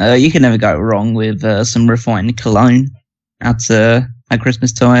 You can never go wrong with some refined cologne at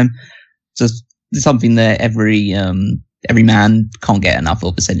Christmas time. Just something that every man can't get enough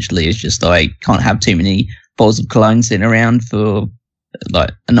of. Essentially, it's just like can't have too many bottles of cologne sitting around for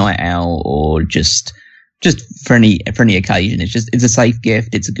like a night out or just for any occasion. It's a safe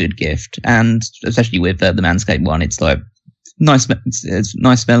gift. It's a good gift, and especially with the Manscaped one, it's like nice. It's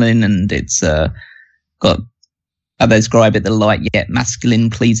nice smelling, and it's got. I describe it the light yet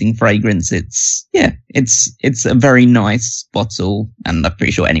masculine, pleasing fragrance. It's a very nice bottle, and I'm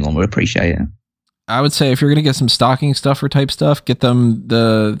pretty sure anyone would appreciate it. I would say if you're gonna get some stocking stuffer type stuff, get them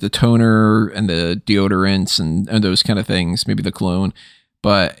the toner and the deodorants and those kind of things, maybe the cologne.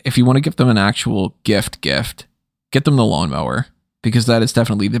 But if you want to give them an actual gift, get them the lawnmower, because that is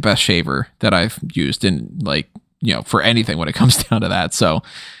definitely the best shaver that I've used in for anything when it comes down to that. So.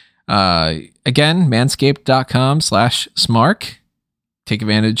 Again, manscaped.com/smark. Take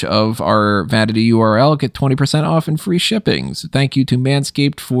advantage of our vanity URL, get 20% off and free shipping. So thank you to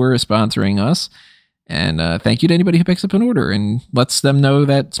Manscaped for sponsoring us. And thank you to anybody who picks up an order and lets them know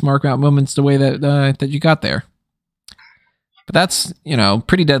that Smark Out Moments the way that you got there. But that's,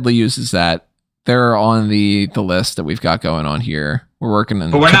 Pretty Deadly uses that. They're on the list that we've got going on here. We're working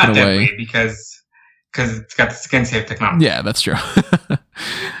on. But we're not deadly because it's got the skin safe technology. Yeah, that's true.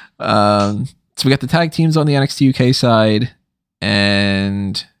 So we got the tag teams on the NXT UK side,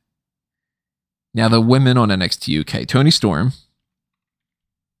 and now the women on NXT UK. Toni Storm,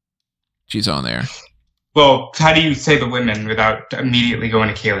 she's on there. Well, how do you say the women without immediately going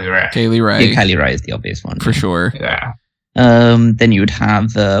to Kaylee Ray? Kaylee Ray. Yeah, Kaylee Ray is the obvious one. For sure. Yeah. Then you would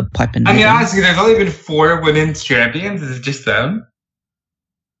have Piper Niven. I mean, honestly, there's only been 4 women's champions. Is it just them?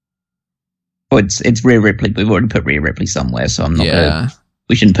 Well, it's Rhea Ripley, but we've already put Rhea Ripley somewhere, so I'm not gonna,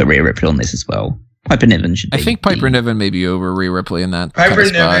 we shouldn't put Rhea Ripley on this as well. Piper Niven should be. I think Piper Niven may be over Rhea Ripley in that Piper kind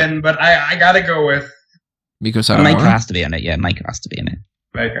of Niven, but I gotta go with Miko Satomura. Satomura. Miko has to be in it. Yeah, Miko has to be in it.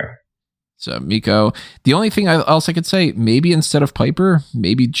 Miko. So Miko. The only thing else I could say, maybe instead of Piper,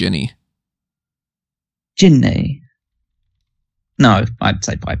 maybe Jinny. Jinny. No, I'd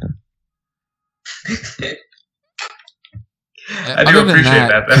say Piper. I do appreciate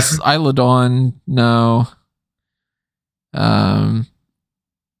that. Isla Dawn, no. What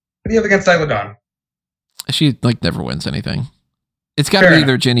do you have against Isla Dawn? She never wins anything. It's got to be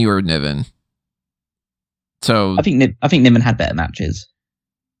either Jinny or Niven. So I think Niven had better matches.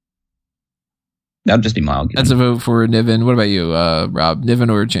 That would just be my argument. That's a vote for Niven. What about you, Rob? Niven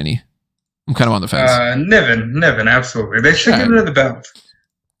or Jinny? I'm kind of on the fence. Niven, absolutely. They should get rid of the belt.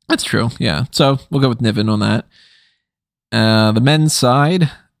 That's true. Yeah. So we'll go with Niven on that. The men's side,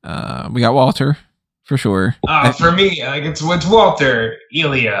 we got Walter for sure. For me, it's Walter,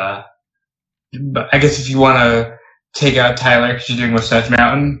 Ilya. But I guess if you want to take out Tyler because you're doing Mustache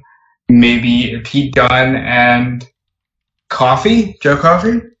Mountain, maybe Pete Dunne and Joe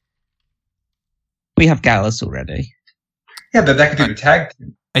Coffey. We have Gallus already. Yeah, but that could do the tag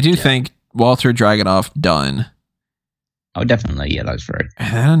team. I do think Walter, Dragunov, Dunne. Oh, definitely. Yeah, those 3.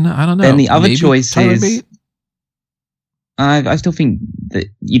 And I don't know. Then the other choice is... I still think that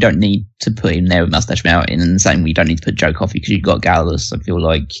you don't need to put him there with Mustache Mountain, and the same you don't need to put Joe Coffey because you've got Gallus. I feel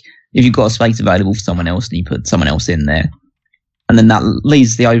like if you've got a space available for someone else, then you put someone else in there. And then that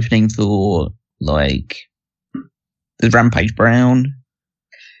leaves the opening for, there's Rampage Brown.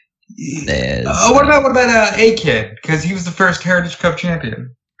 There's... what about A-Kid? Because he was the first Heritage Cup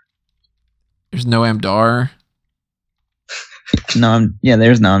champion. There's Noam Dar.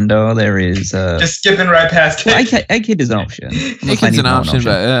 There's Noam Dar. There is... Just skipping right past Kid. A-Kid is an option. A-Kid's an option,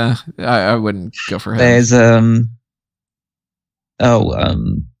 but I wouldn't go for him. There's...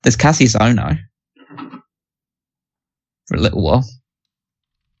 there's Cassius Ohno. For a little while.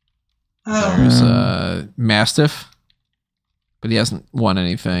 There's Mastiff. But he hasn't won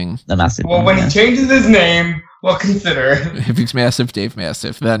anything. The Mastiff. Well, when he changes his name, we'll consider. If he's Mastiff, Dave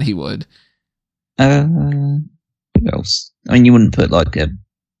Mastiff, then he would. Who else? I mean, you wouldn't put a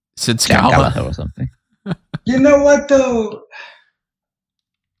Sid Scala or something. You know what though?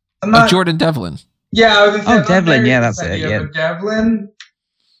 Jordan Devlin. Yeah, I was gonna say, Devlin. Yeah, that's it. Yeah, Devlin.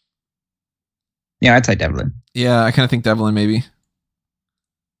 Yeah, I'd say Devlin. Yeah, I kind of think Devlin maybe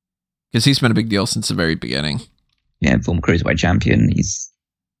because he's been a big deal since the very beginning. Yeah, former cruiserweight champion. He's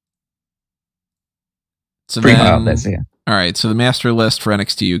pretty high up there. So yeah. All right, so the master list for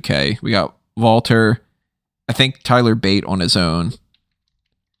NXT UK, we got Walter. I think Tyler Bate on his own.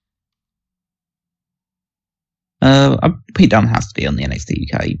 Pete Dunne has to be on the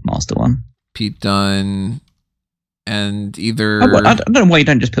NXT UK master one. Pete Dunne and either... I don't know why you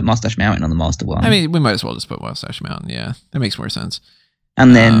don't just put Mustache Mountain on the master one. I mean, we might as well just put Mustache Mountain. Yeah, that makes more sense.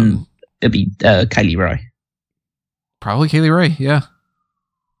 And then it'd be Kaylee Ray. Probably Kaylee Ray, yeah.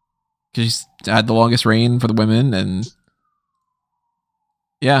 Because she's had the longest reign for the women, and...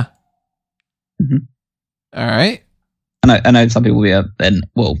 Yeah. Mm-hmm. All right. I know some people will be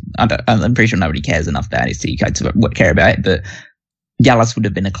I'm pretty sure nobody cares enough about it to care about it, but Gallus would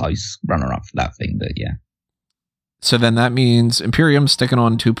have been a close runner-up for that thing, but yeah. So then that means Imperium's sticking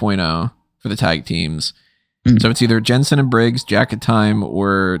on 2.0 for the tag teams. Mm-hmm. So it's either Jensen and Briggs, Jacket Time,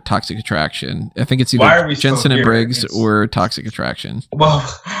 or Toxic Attraction. I think it's either Jensen and Briggs or Toxic Attraction. Well,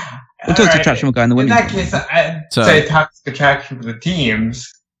 Toxic Attraction will go in the women's. In that case, I'd say Toxic Attraction for the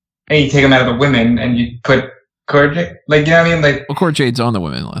teams, and you take them out of the women, and you put Cora Jade. You know what I mean? Cora Jade's on the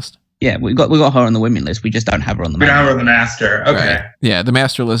women list. Yeah, we got her on the women list. We just don't have her on the. We don't have her on the master. Okay. Right. Yeah, the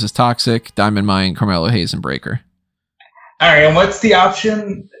master list is Toxic, Diamond Mine, Carmelo Hayes, and Breaker. All right, and what's the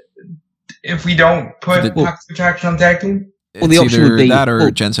option if we don't put Toxic Attraction on tag team? Well, the option would be that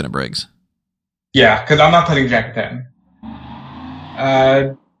or Jensen and Briggs. Yeah, because I'm not putting Jacket Time.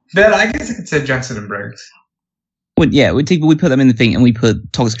 Then I guess I could say Jensen and Briggs. Well, yeah, we put them in the thing, and we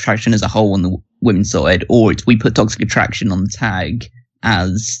put Toxic Attraction as a whole on the women's side, or we put Toxic Attraction on the tag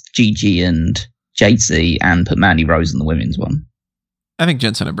as Gigi and JC, and put Mandy Rose on the women's one. I think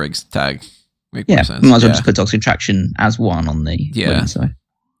Jensen and Briggs tag make more sense. Might as well just put Toxic Attraction as one on the women's side.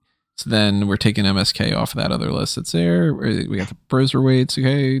 So then we're taking MSK off of that other list that's there. We got the Broserweights,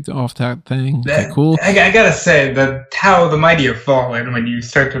 okay, off that thing. Okay, cool. I gotta say, how the mighty have fallen when you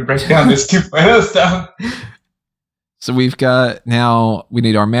start to break down this 2.0 stuff. So we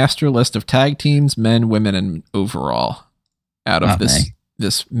need our master list of tag teams, men, women, and overall. out of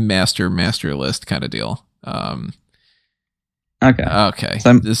this master list kind of deal. Okay.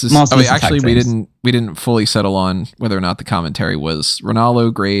 So this is actually we didn't fully settle on whether or not the commentary was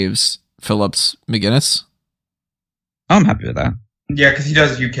Ronaldo, Graves, Phillips, McGuinness. I'm happy with that. Yeah, because he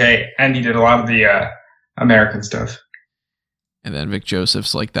does UK and he did a lot of the American stuff. And then Vic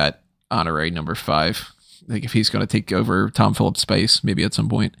Joseph's like that honorary number 5. Like if he's going to take over Tom Phillips' space, maybe at some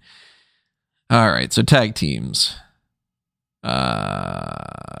point. All right, so tag teams. All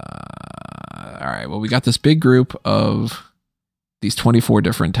right, well, we got this big group of these 24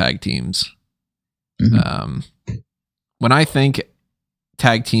 different tag teams. Mm-hmm. When I think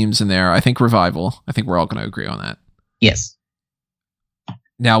tag teams in there, I think Revival. I think we're all going to agree on that. Yes.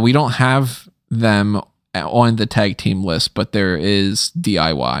 Now, we don't have them on the tag team list, but there is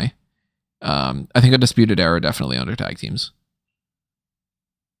DIY. I think Undisputed Era definitely under tag teams.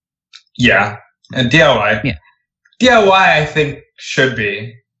 Yeah, and DIY. Yeah, DIY I think should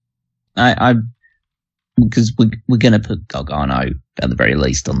be. I because we're gonna put Gargano at the very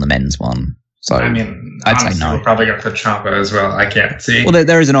least on the men's one. So I mean, I'd say no. We're probably gonna put Ciampa as well. I can't see. Well,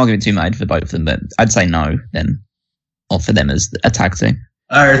 there is an argument to be made for both of them, but I'd say no then, or for them as a tag team.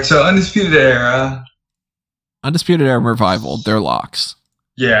 All right, so Undisputed Era Revival, they're locks.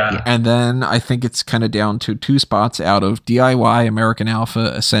 Yeah. And then I think it's kind of down to 2 spots out of DIY, American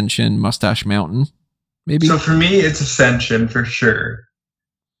Alpha, Ascension, Mustache Mountain, maybe. So for me, it's Ascension for sure.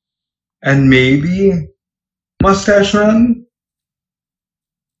 And maybe Mustache Mountain?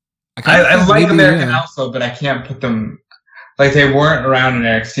 I like American Alpha, but I can't put them... Like, they weren't around in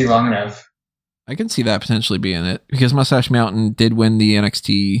NXT long enough. I can see that potentially being it, because Mustache Mountain did win the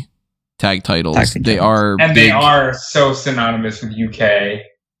NXT tag titles. They are and big. They are so synonymous with UK.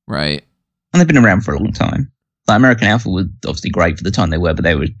 Right. And they've been around for a long time. Like American Alpha was obviously great for the time they were, but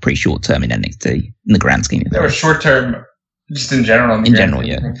they were pretty short term in NXT in the grand scheme of things. They were short term just in general. In general,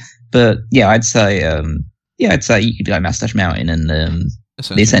 yeah. But yeah, I'd say you could go Mustache Mountain and the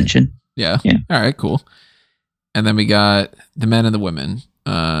Ascension. Yeah. All right, cool. And then we got the men and the women.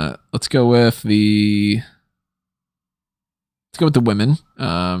 Let's go with the women.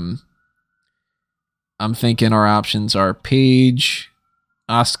 I'm thinking our options are Paige,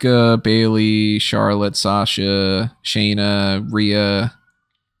 Asuka, Bayley, Charlotte, Sasha, Shayna, Rhea,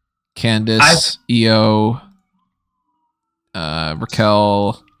 Candice, Io,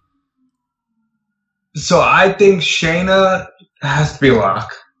 Raquel. So I think Shayna has to be a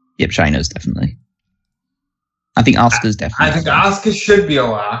lock. Yep, Shayna's definitely. I think Asuka's definitely. I think Asuka should be a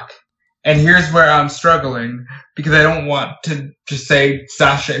lock. And here's where I'm struggling, because I don't want to just say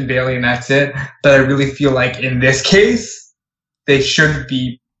Sasha and Bayley and that's it. But I really feel like in this case, they should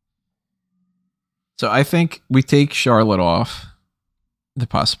be. So I think we take Charlotte off the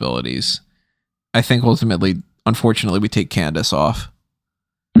possibilities. I think ultimately, unfortunately, we take Candice off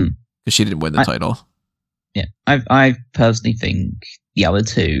because she didn't win the title. Yeah, I personally think the other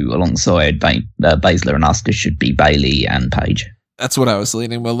two alongside Baszler and Asuka should be Bayley and Paige. That's what I was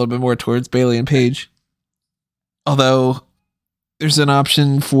leaning a little bit more towards, Bayley and Paige. Although there's an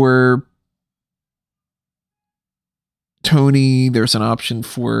option for Tony, there's an option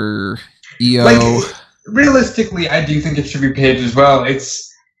for Io. Like, realistically, I do think it should be Paige as well.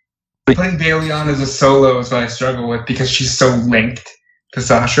 It's putting Bayley on as a solo is what I struggle with because she's so linked to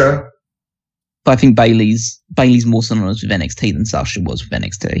Sasha. But I think Bayley's more synonymous with NXT than Sasha was with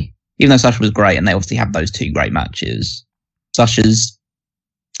NXT. Even though Sasha was great, and they obviously have those 2 great matches, Sasha's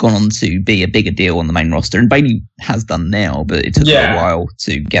gone on to be a bigger deal on the main roster, and Bayley has done now, but it took a while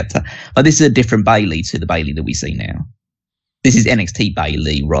to get to. Like, this is a different Bayley to the Bayley that we see now. This is NXT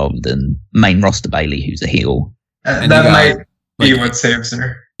Bayley rather than main roster Bayley, who's a heel. That might be what saves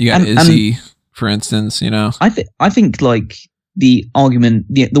her. You got Izzy, for instance. I think like the argument,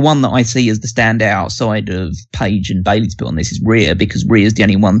 the one that I see as the standout outside of Paige and Bayley to put on this is Rhea, because Rhea is the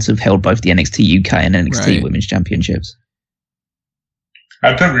only one to have held both the NXT UK and NXT Women's Championships.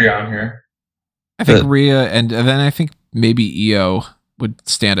 I'd put Rhea on here. I think Rhea, and then I think maybe Io would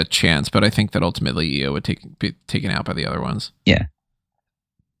stand a chance, but I think that ultimately Io would be taken out by the other ones. Yeah.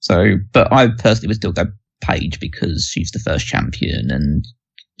 So, but I personally would still go Paige because she's the first champion, and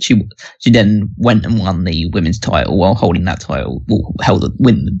she then went and won the women's title while holding that title,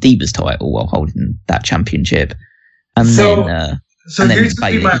 win the Divas title while holding that championship, and so then here's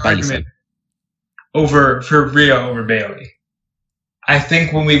my argument for Rhea over Bayley. I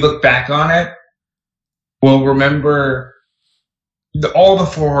think when we look back on it, we'll remember all the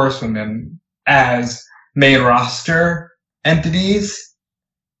 4 horsewomen as main roster entities.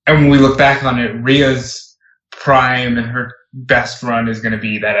 And when we look back on it, Rhea's prime and her best run is going to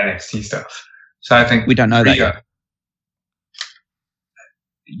be that NXT stuff. So I think we don't know that yet.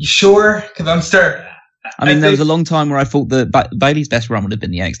 Sure, because I'm starting. I mean, there was a long time where I thought that Bayley's best run would have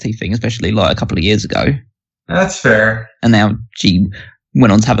been the NXT thing, especially like a couple of years ago. That's fair. And now she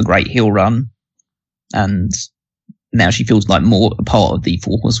went on to have a great heel run, and now she feels like more a part of the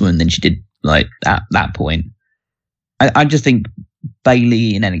Four Horsewomen than she did like at that point. I just think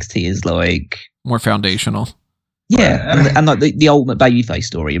Bayley in NXT is like more foundational. Yeah, and like the ultimate babyface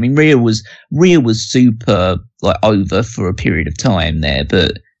story. I mean, Rhea was super like over for a period of time there,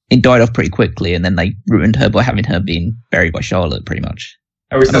 but it died off pretty quickly, and then they ruined her by having her being buried by Charlotte, pretty much.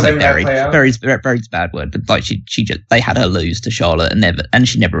 Are we still buried? Buryed's a bad word, but like she just they had her lose to Charlotte and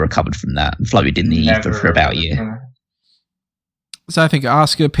she never recovered from that and floated in the ether for about a year. So I think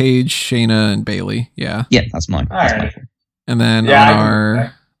Asuka, Paige, Shayna, and Bayley. Yeah, that's mine. All right. And then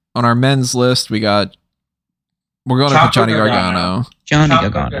on our men's list, we're going to put Johnny Gargano.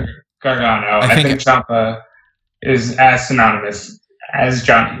 Gargano. I think Ciampa is as synonymous as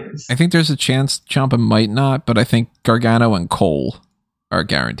Johnny is. I think there's a chance Ciampa might not, but I think Gargano and Cole are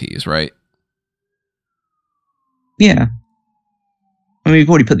guarantees, right? Yeah. I mean, we've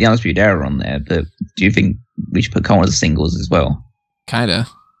already put the Undisputed Era on there, but do you think we should put Cole as a singles as well? Kinda.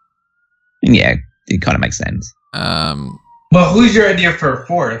 Yeah, it kind of makes sense. Well, who's your idea for a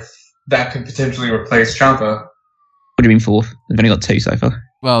fourth that could potentially replace Ciampa? What do you mean fourth? They've only got two so far.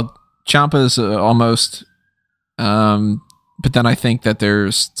 Well, Ciampa's almost... but then I think that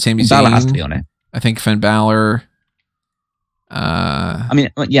there's Sami Zayn. Balor has to be on it. I think Finn Balor. I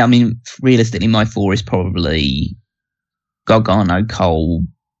mean, realistically, my four is probably Gargano, Cole,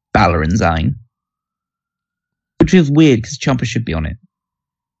 Balor, and Zayn. Which feels weird because Ciampa should be on it.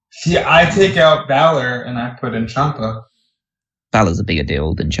 See, I take out Balor and I put in Ciampa. Balor's a bigger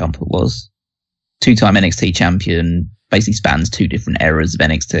deal than Ciampa was. 2-time NXT champion, basically spans 2 different eras of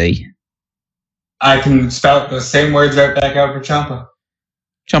NXT. I can spout the same words right back out for Ciampa.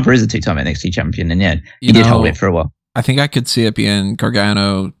 Ciampa is a 2-time NXT champion, and yeah, he did hold it for a while. I think I could see it being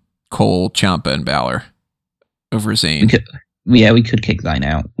Gargano, Cole, Ciampa, and Balor over Zayn. We could kick Zayn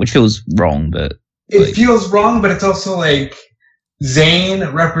out, which feels wrong, but... It feels wrong, but it's also like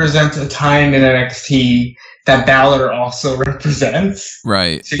Zayn represents a time in NXT that Balor also represents.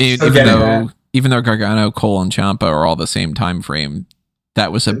 Right. Even though Gargano, Cole, and Ciampa are all the same time frame,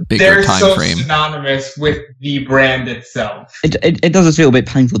 that was a bigger time frame. They're so synonymous with the brand itself. It does feel a bit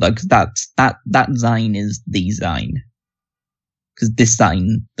painful though, because that Zayn is the Zayn. Because this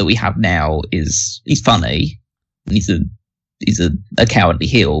Zayn that we have now he's funny, and he's a cowardly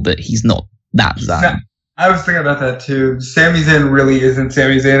heel, but he's not that Zayn. No, I was thinking about that too. Sami Zayn really isn't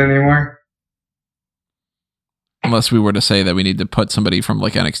Sami Zayn anymore. Unless we were to say that we need to put somebody from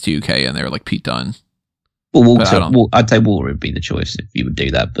like NXT UK in there, like Pete Dunne. Well, I'd say Walter would be the choice if you would do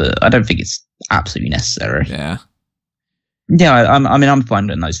that, but I don't think it's absolutely necessary. Yeah. Yeah, I'm fine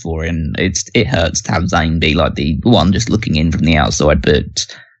with those 4, and it hurts to have Zayn be like the one just looking in from the outside, but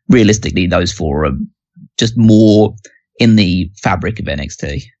realistically, those 4 are just more in the fabric of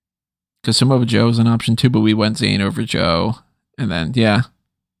NXT. Because Samoa Joe is an option too, but we went Zayn over Joe, and then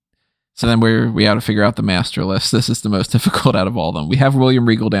so then we had to figure out the master list. This is the most difficult out of all of them. We have William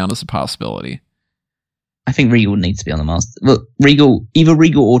Regal down as a possibility. I think Regal needs to be on the master. Well, either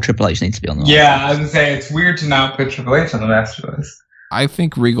Regal or Triple H needs to be on the master. Yeah, I was going to say, it's weird to not put Triple H on the master list. I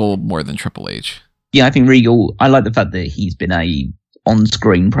think Regal more than Triple H. Yeah, I think Regal, I like the fact that he's been a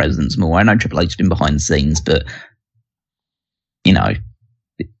on-screen presence more. I know Triple H's been behind the scenes, but, you know.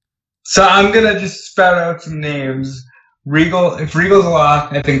 So I'm going to just spout out some names. Regal, if Regal's a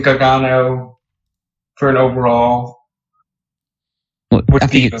lock, I think Gargano for an overall. Well, I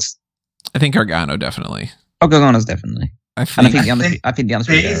think Gargano definitely. Oh, Gargano's definitely. I think the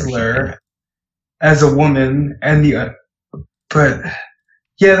Baszler as a woman and then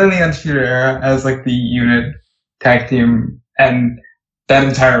the Undisputed Era as like the unit tag team and that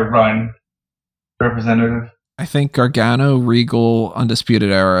entire run representative. I think Gargano, Regal,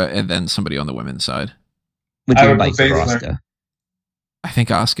 Undisputed Era, and then somebody on the women's side. Would you like Asuka? I think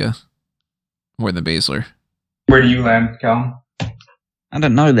Asuka more than Baszler. Where do you land, Callum? I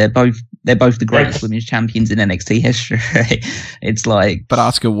don't know. They're both the greatest women's champions in NXT history. It's like, but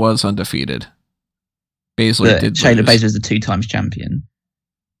Asuka was undefeated. Baszler did. Shayna Baszler's a 2-times champion.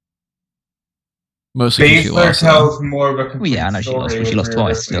 Mostly Baszler tells more of a complete well, yeah, I know she lost. She lost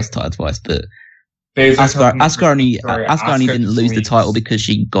twice. She lost title twice, but Asuka only didn't lose the title because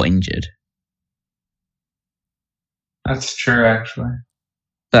she got injured. That's true, actually.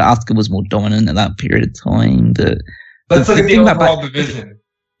 But Asuka was more dominant at that period of time. Let's look at the overall division.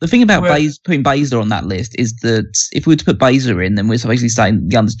 The thing about putting Baszler on that list is that if we were to put Baszler in, then we're basically saying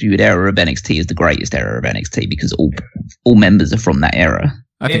the Undisputed Era of NXT is the greatest era of NXT because all members are from that era.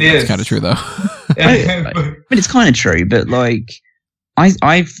 I think that's kind of true, though. I mean, it's kind of true, but like,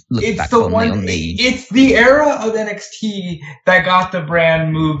 I've looked back on the. It's the era of NXT that got the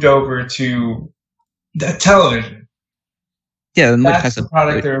brand moved over to the television. Yeah, that's the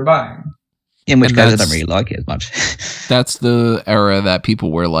product they were buying. In which case, I don't really like it as much. That's the era that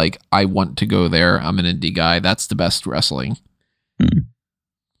people were like, I want to go there. I'm an indie guy. That's the best wrestling. It's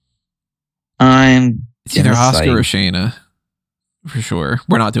either Asuka or Shayna. For sure.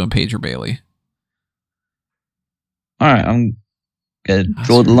 We're not doing Paige or Bayley. All right, I'm gonna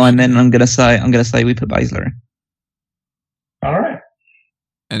draw the line then. I'm gonna say we put Baszler in. All right.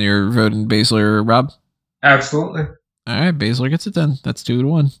 And you're voting Baszler, Rob? Absolutely. All right, Baszler gets it then. That's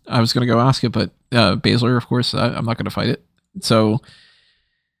 2-1. I was gonna go Asuka, but Baszler, of course, I'm not gonna fight it. So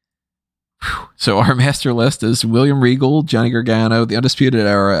our master list is William Regal, Johnny Gargano, the Undisputed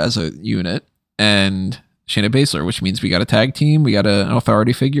Era as a unit, and Shayna Baszler, which means we got a tag team, we got an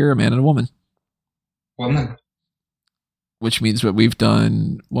authority figure, a man and a woman. Woman. Which means what we've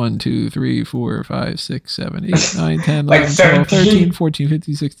done 1, 2, 3, 4, 5, 6, 7, 8, 9, 10, 11, 12, 13, 14,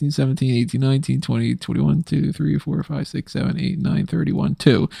 15, 16, 17, 18, 19, 20, 21, 2, 3, 4, 5, 6, 7, 8, 9, 31,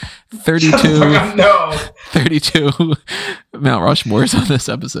 2. 32. No. 32 Mount Rushmores on this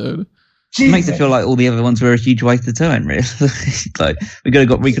episode. Jesus. It makes it feel like all the other ones were a huge waste of time, really. Like we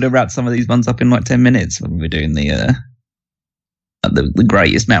could have wrapped some of these ones up in like 10 minutes when we were doing the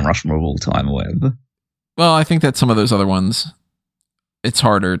greatest Mount Rushmore of all time or whatever. Well, I think that some of those other ones, it's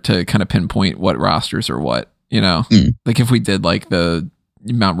harder to kind of pinpoint what rosters are what, you know? Like if we did like the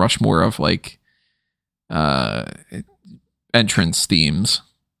Mount Rushmore of like entrance themes,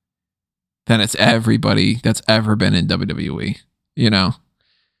 then it's everybody that's ever been in WWE, you know?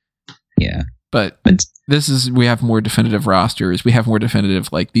 Yeah. But we have more definitive rosters. We have more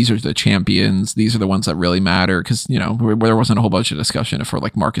definitive, like, these are the champions. These are the ones that really matter. Because, you know, there wasn't a whole bunch of discussion for,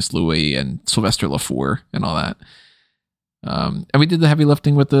 like, Marcus Louis and Sylvester Lafore and all that. And we did the heavy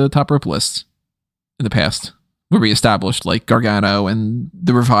lifting with the top rope lists in the past, where we established, like, Gargano and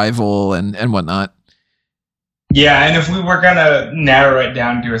the Revival and whatnot. Yeah, and if we were going to narrow it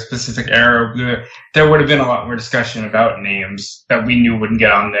down to a specific era, there would have been a lot more discussion about names that we knew wouldn't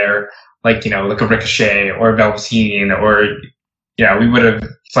get on there. Like, you know, like a Ricochet or Velveteen, or, yeah, we would have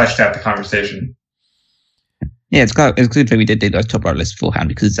fleshed out the conversation. Yeah, it's good that we did those top row lists beforehand,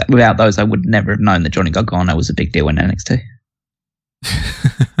 because without those, I would never have known that Johnny Gargano was a big deal in NXT.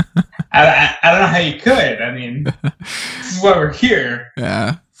 I don't know how you could. I mean, this is why we're here.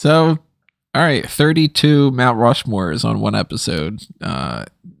 Yeah. So, all right, 32 Mount Rushmores on one episode. I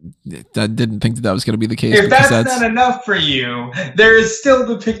didn't think that was going to be the case. If that's not enough for you, there is still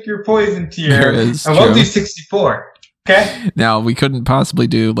the Pick Your Poison tier. There is. And we'll do 64. Okay? Now, we couldn't possibly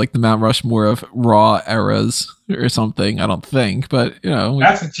do like the Mount Rushmore of Raw eras or something, I don't think. But, you know.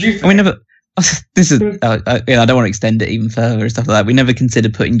 That's what you think. We never. This is. I don't want to extend it even further and stuff like that. We never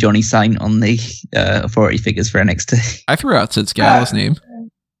considered putting Johnny Saint on the authority figures for NXT. I threw out Sid Scala's name.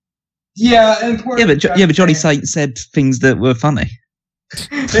 Yeah, but Johnny Saint said things that were funny.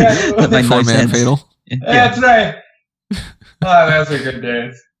 Yeah, that made no sense. Fatal. Yeah. That's right. Oh, that's a good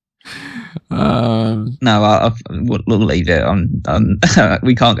days. No, we'll leave it.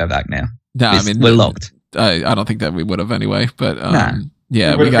 We can't go back now. No, I mean we're locked. I don't think that we would have anyway. But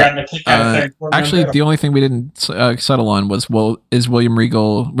yeah, we got. Actually, the only thing we didn't settle on was is William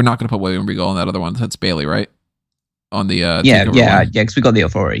Regal. We're not going to put William Regal on that other one. That's Bayley, right? On the because we got the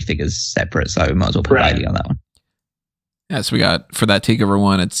authority figures separate, so we might as well put Bayley on that one. Yeah, so we got, for that takeover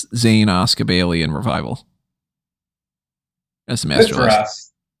one, it's Zayn, Asuka, Bayley, and Revival. That's the master list.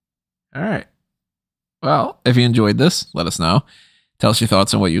 Us. All right. Well, if you enjoyed this, let us know. Tell us your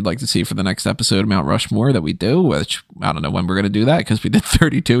thoughts on what you'd like to see for the next episode of Mount Rushmore that we do, which I don't know when we're going to do that, because we did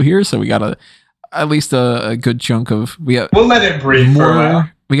 32 here, so we got at least a good chunk of... We'll let it breathe for a while.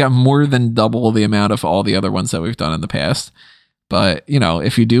 We got more than double the amount of all the other ones that we've done in the past. But, you know,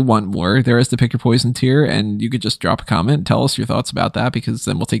 if you do want more, there is the Pick Your Poison tier, and you could just drop a comment and tell us your thoughts about that, because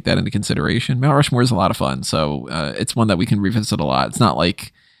then we'll take that into consideration. Mount Rushmore is a lot of fun, so it's one that we can revisit a lot. It's not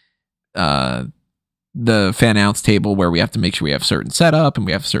like the fan outs table where we have to make sure we have certain setup and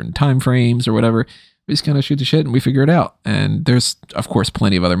we have certain time frames or whatever. We just kind of shoot the shit and we figure it out. And there's, of course,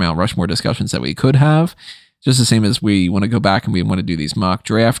 plenty of other Mount Rushmore discussions that we could have. Just the same as we want to go back and we want to do these mock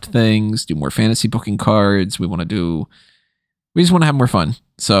draft things, do more fantasy booking cards. We just want to have more fun.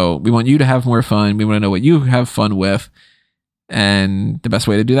 So we want you to have more fun. We want to know what you have fun with. And the best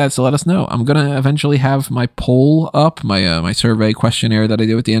way to do that is to let us know. I'm going to eventually have my poll up, my survey questionnaire that I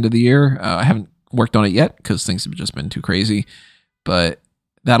do at the end of the year. I haven't worked on it yet because things have just been too crazy. But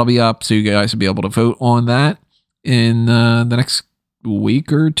that'll be up, so you guys will be able to vote on that in the next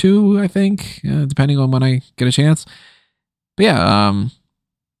week or two, I think, depending on when I get a chance. But yeah,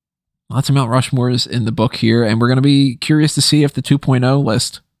 lots of Mount Rushmores in the book here, and we're going to be curious to see if the 2.0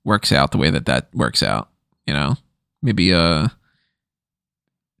 list works out the way that works out. Maybe 2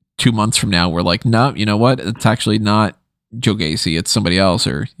 months from now, we're like, no, you know what? It's actually not Joe Gacy. It's somebody else,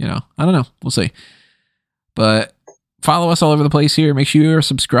 or, I don't know. We'll see. But follow us all over the place here. Make sure you're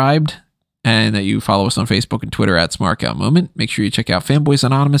subscribed and that you follow us on Facebook and Twitter at SmartOutMoment. Make sure you check out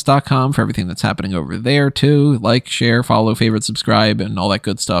fanboysanonymous.com for everything that's happening over there too. Like, share, follow, favorite, subscribe, and all that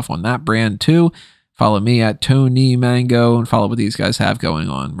good stuff on that brand too. Follow me at Tony Mango and follow what these guys have going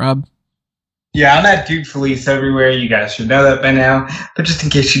on. Rob? Yeah, I'm at Dude Felice everywhere. You guys should know that by now. But just in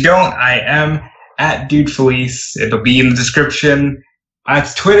case you don't, I am at Dude Felice. It'll be in the description.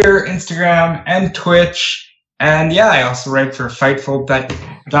 It's Twitter, Instagram, and Twitch. And yeah, I also write for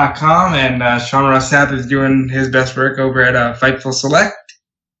Fightful.com. And Sean Rossap is doing his best work over at Fightful Select.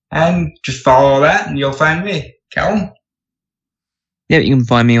 And just follow all that and you'll find me. Callum? Yeah, you can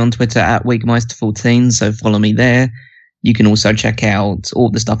find me on Twitter at Weekmeister14, so follow me there. You can also check out all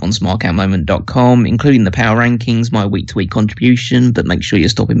the stuff on smartoutmoment.com, including the power rankings, my week-to-week contribution, but make sure you're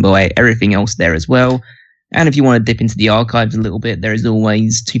stopping by everything else there as well. And if you want to dip into the archives a little bit, there is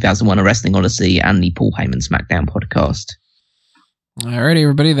always 2001 A Wrestling Odyssey and the Paul Heyman SmackDown podcast. Alrighty,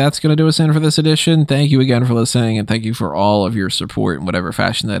 everybody, that's going to do us in for this edition. Thank you again for listening, and thank you for all of your support in whatever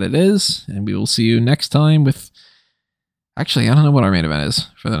fashion that it is. And we will see you next time with... Actually, I don't know what our main event is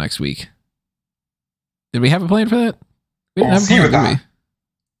for the next week. Did we have a plan for that? We didn't have a plan, did we?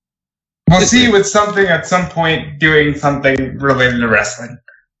 We'll see you with something at some point doing something related to wrestling.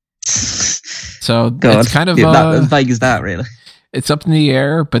 So it's kind of as vague as that, really. It's up in the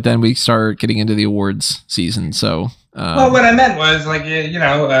air, but then we start getting into the awards season. So, well, what I meant was like Ring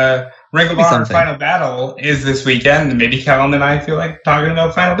of Honor Final Battle is this weekend, and maybe Callum and I feel like talking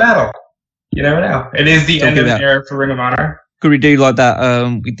about Final Battle. You never know. It is the end of the era for Ring of Honor. Could we do like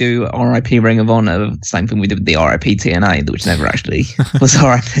that? We do RIP Ring of Honor, same thing we did with the RIP TNA, which never actually was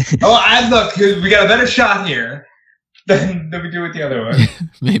RIP. Oh, look, we got a better shot here than we do with the other one.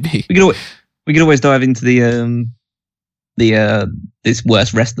 Maybe we could always dive into this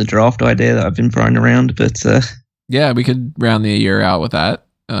worst wrestler draft idea that I've been throwing around. But yeah, we could round the year out with that.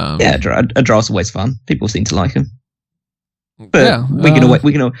 Yeah, a draft's always fun. People seem to like them. But yeah, we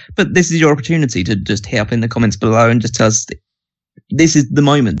can. But this is your opportunity to just hit up in the comments below and just tell us. This is the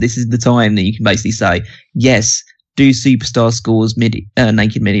moment. This is the time that you can basically say, yes, do Superstar scores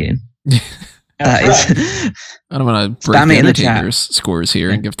Naked Midian. That is. I don't want to break the Undertaker's scores here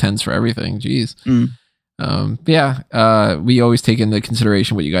and give 10s for everything. Jeez. We always take into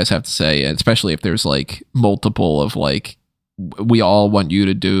consideration what you guys have to say, and especially if there's like multiple of like, we all want you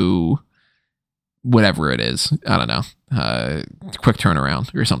to do whatever it is. I don't know. Quick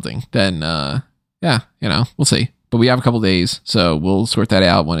turnaround or something. Then, we'll see. But we have a couple days, so we'll sort that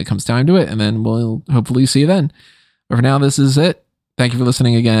out when it comes time to it, and then we'll hopefully see you then. But for now, this is it. Thank you for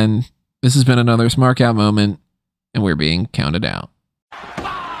listening again. This has been another Smart Out moment, and we're being counted out.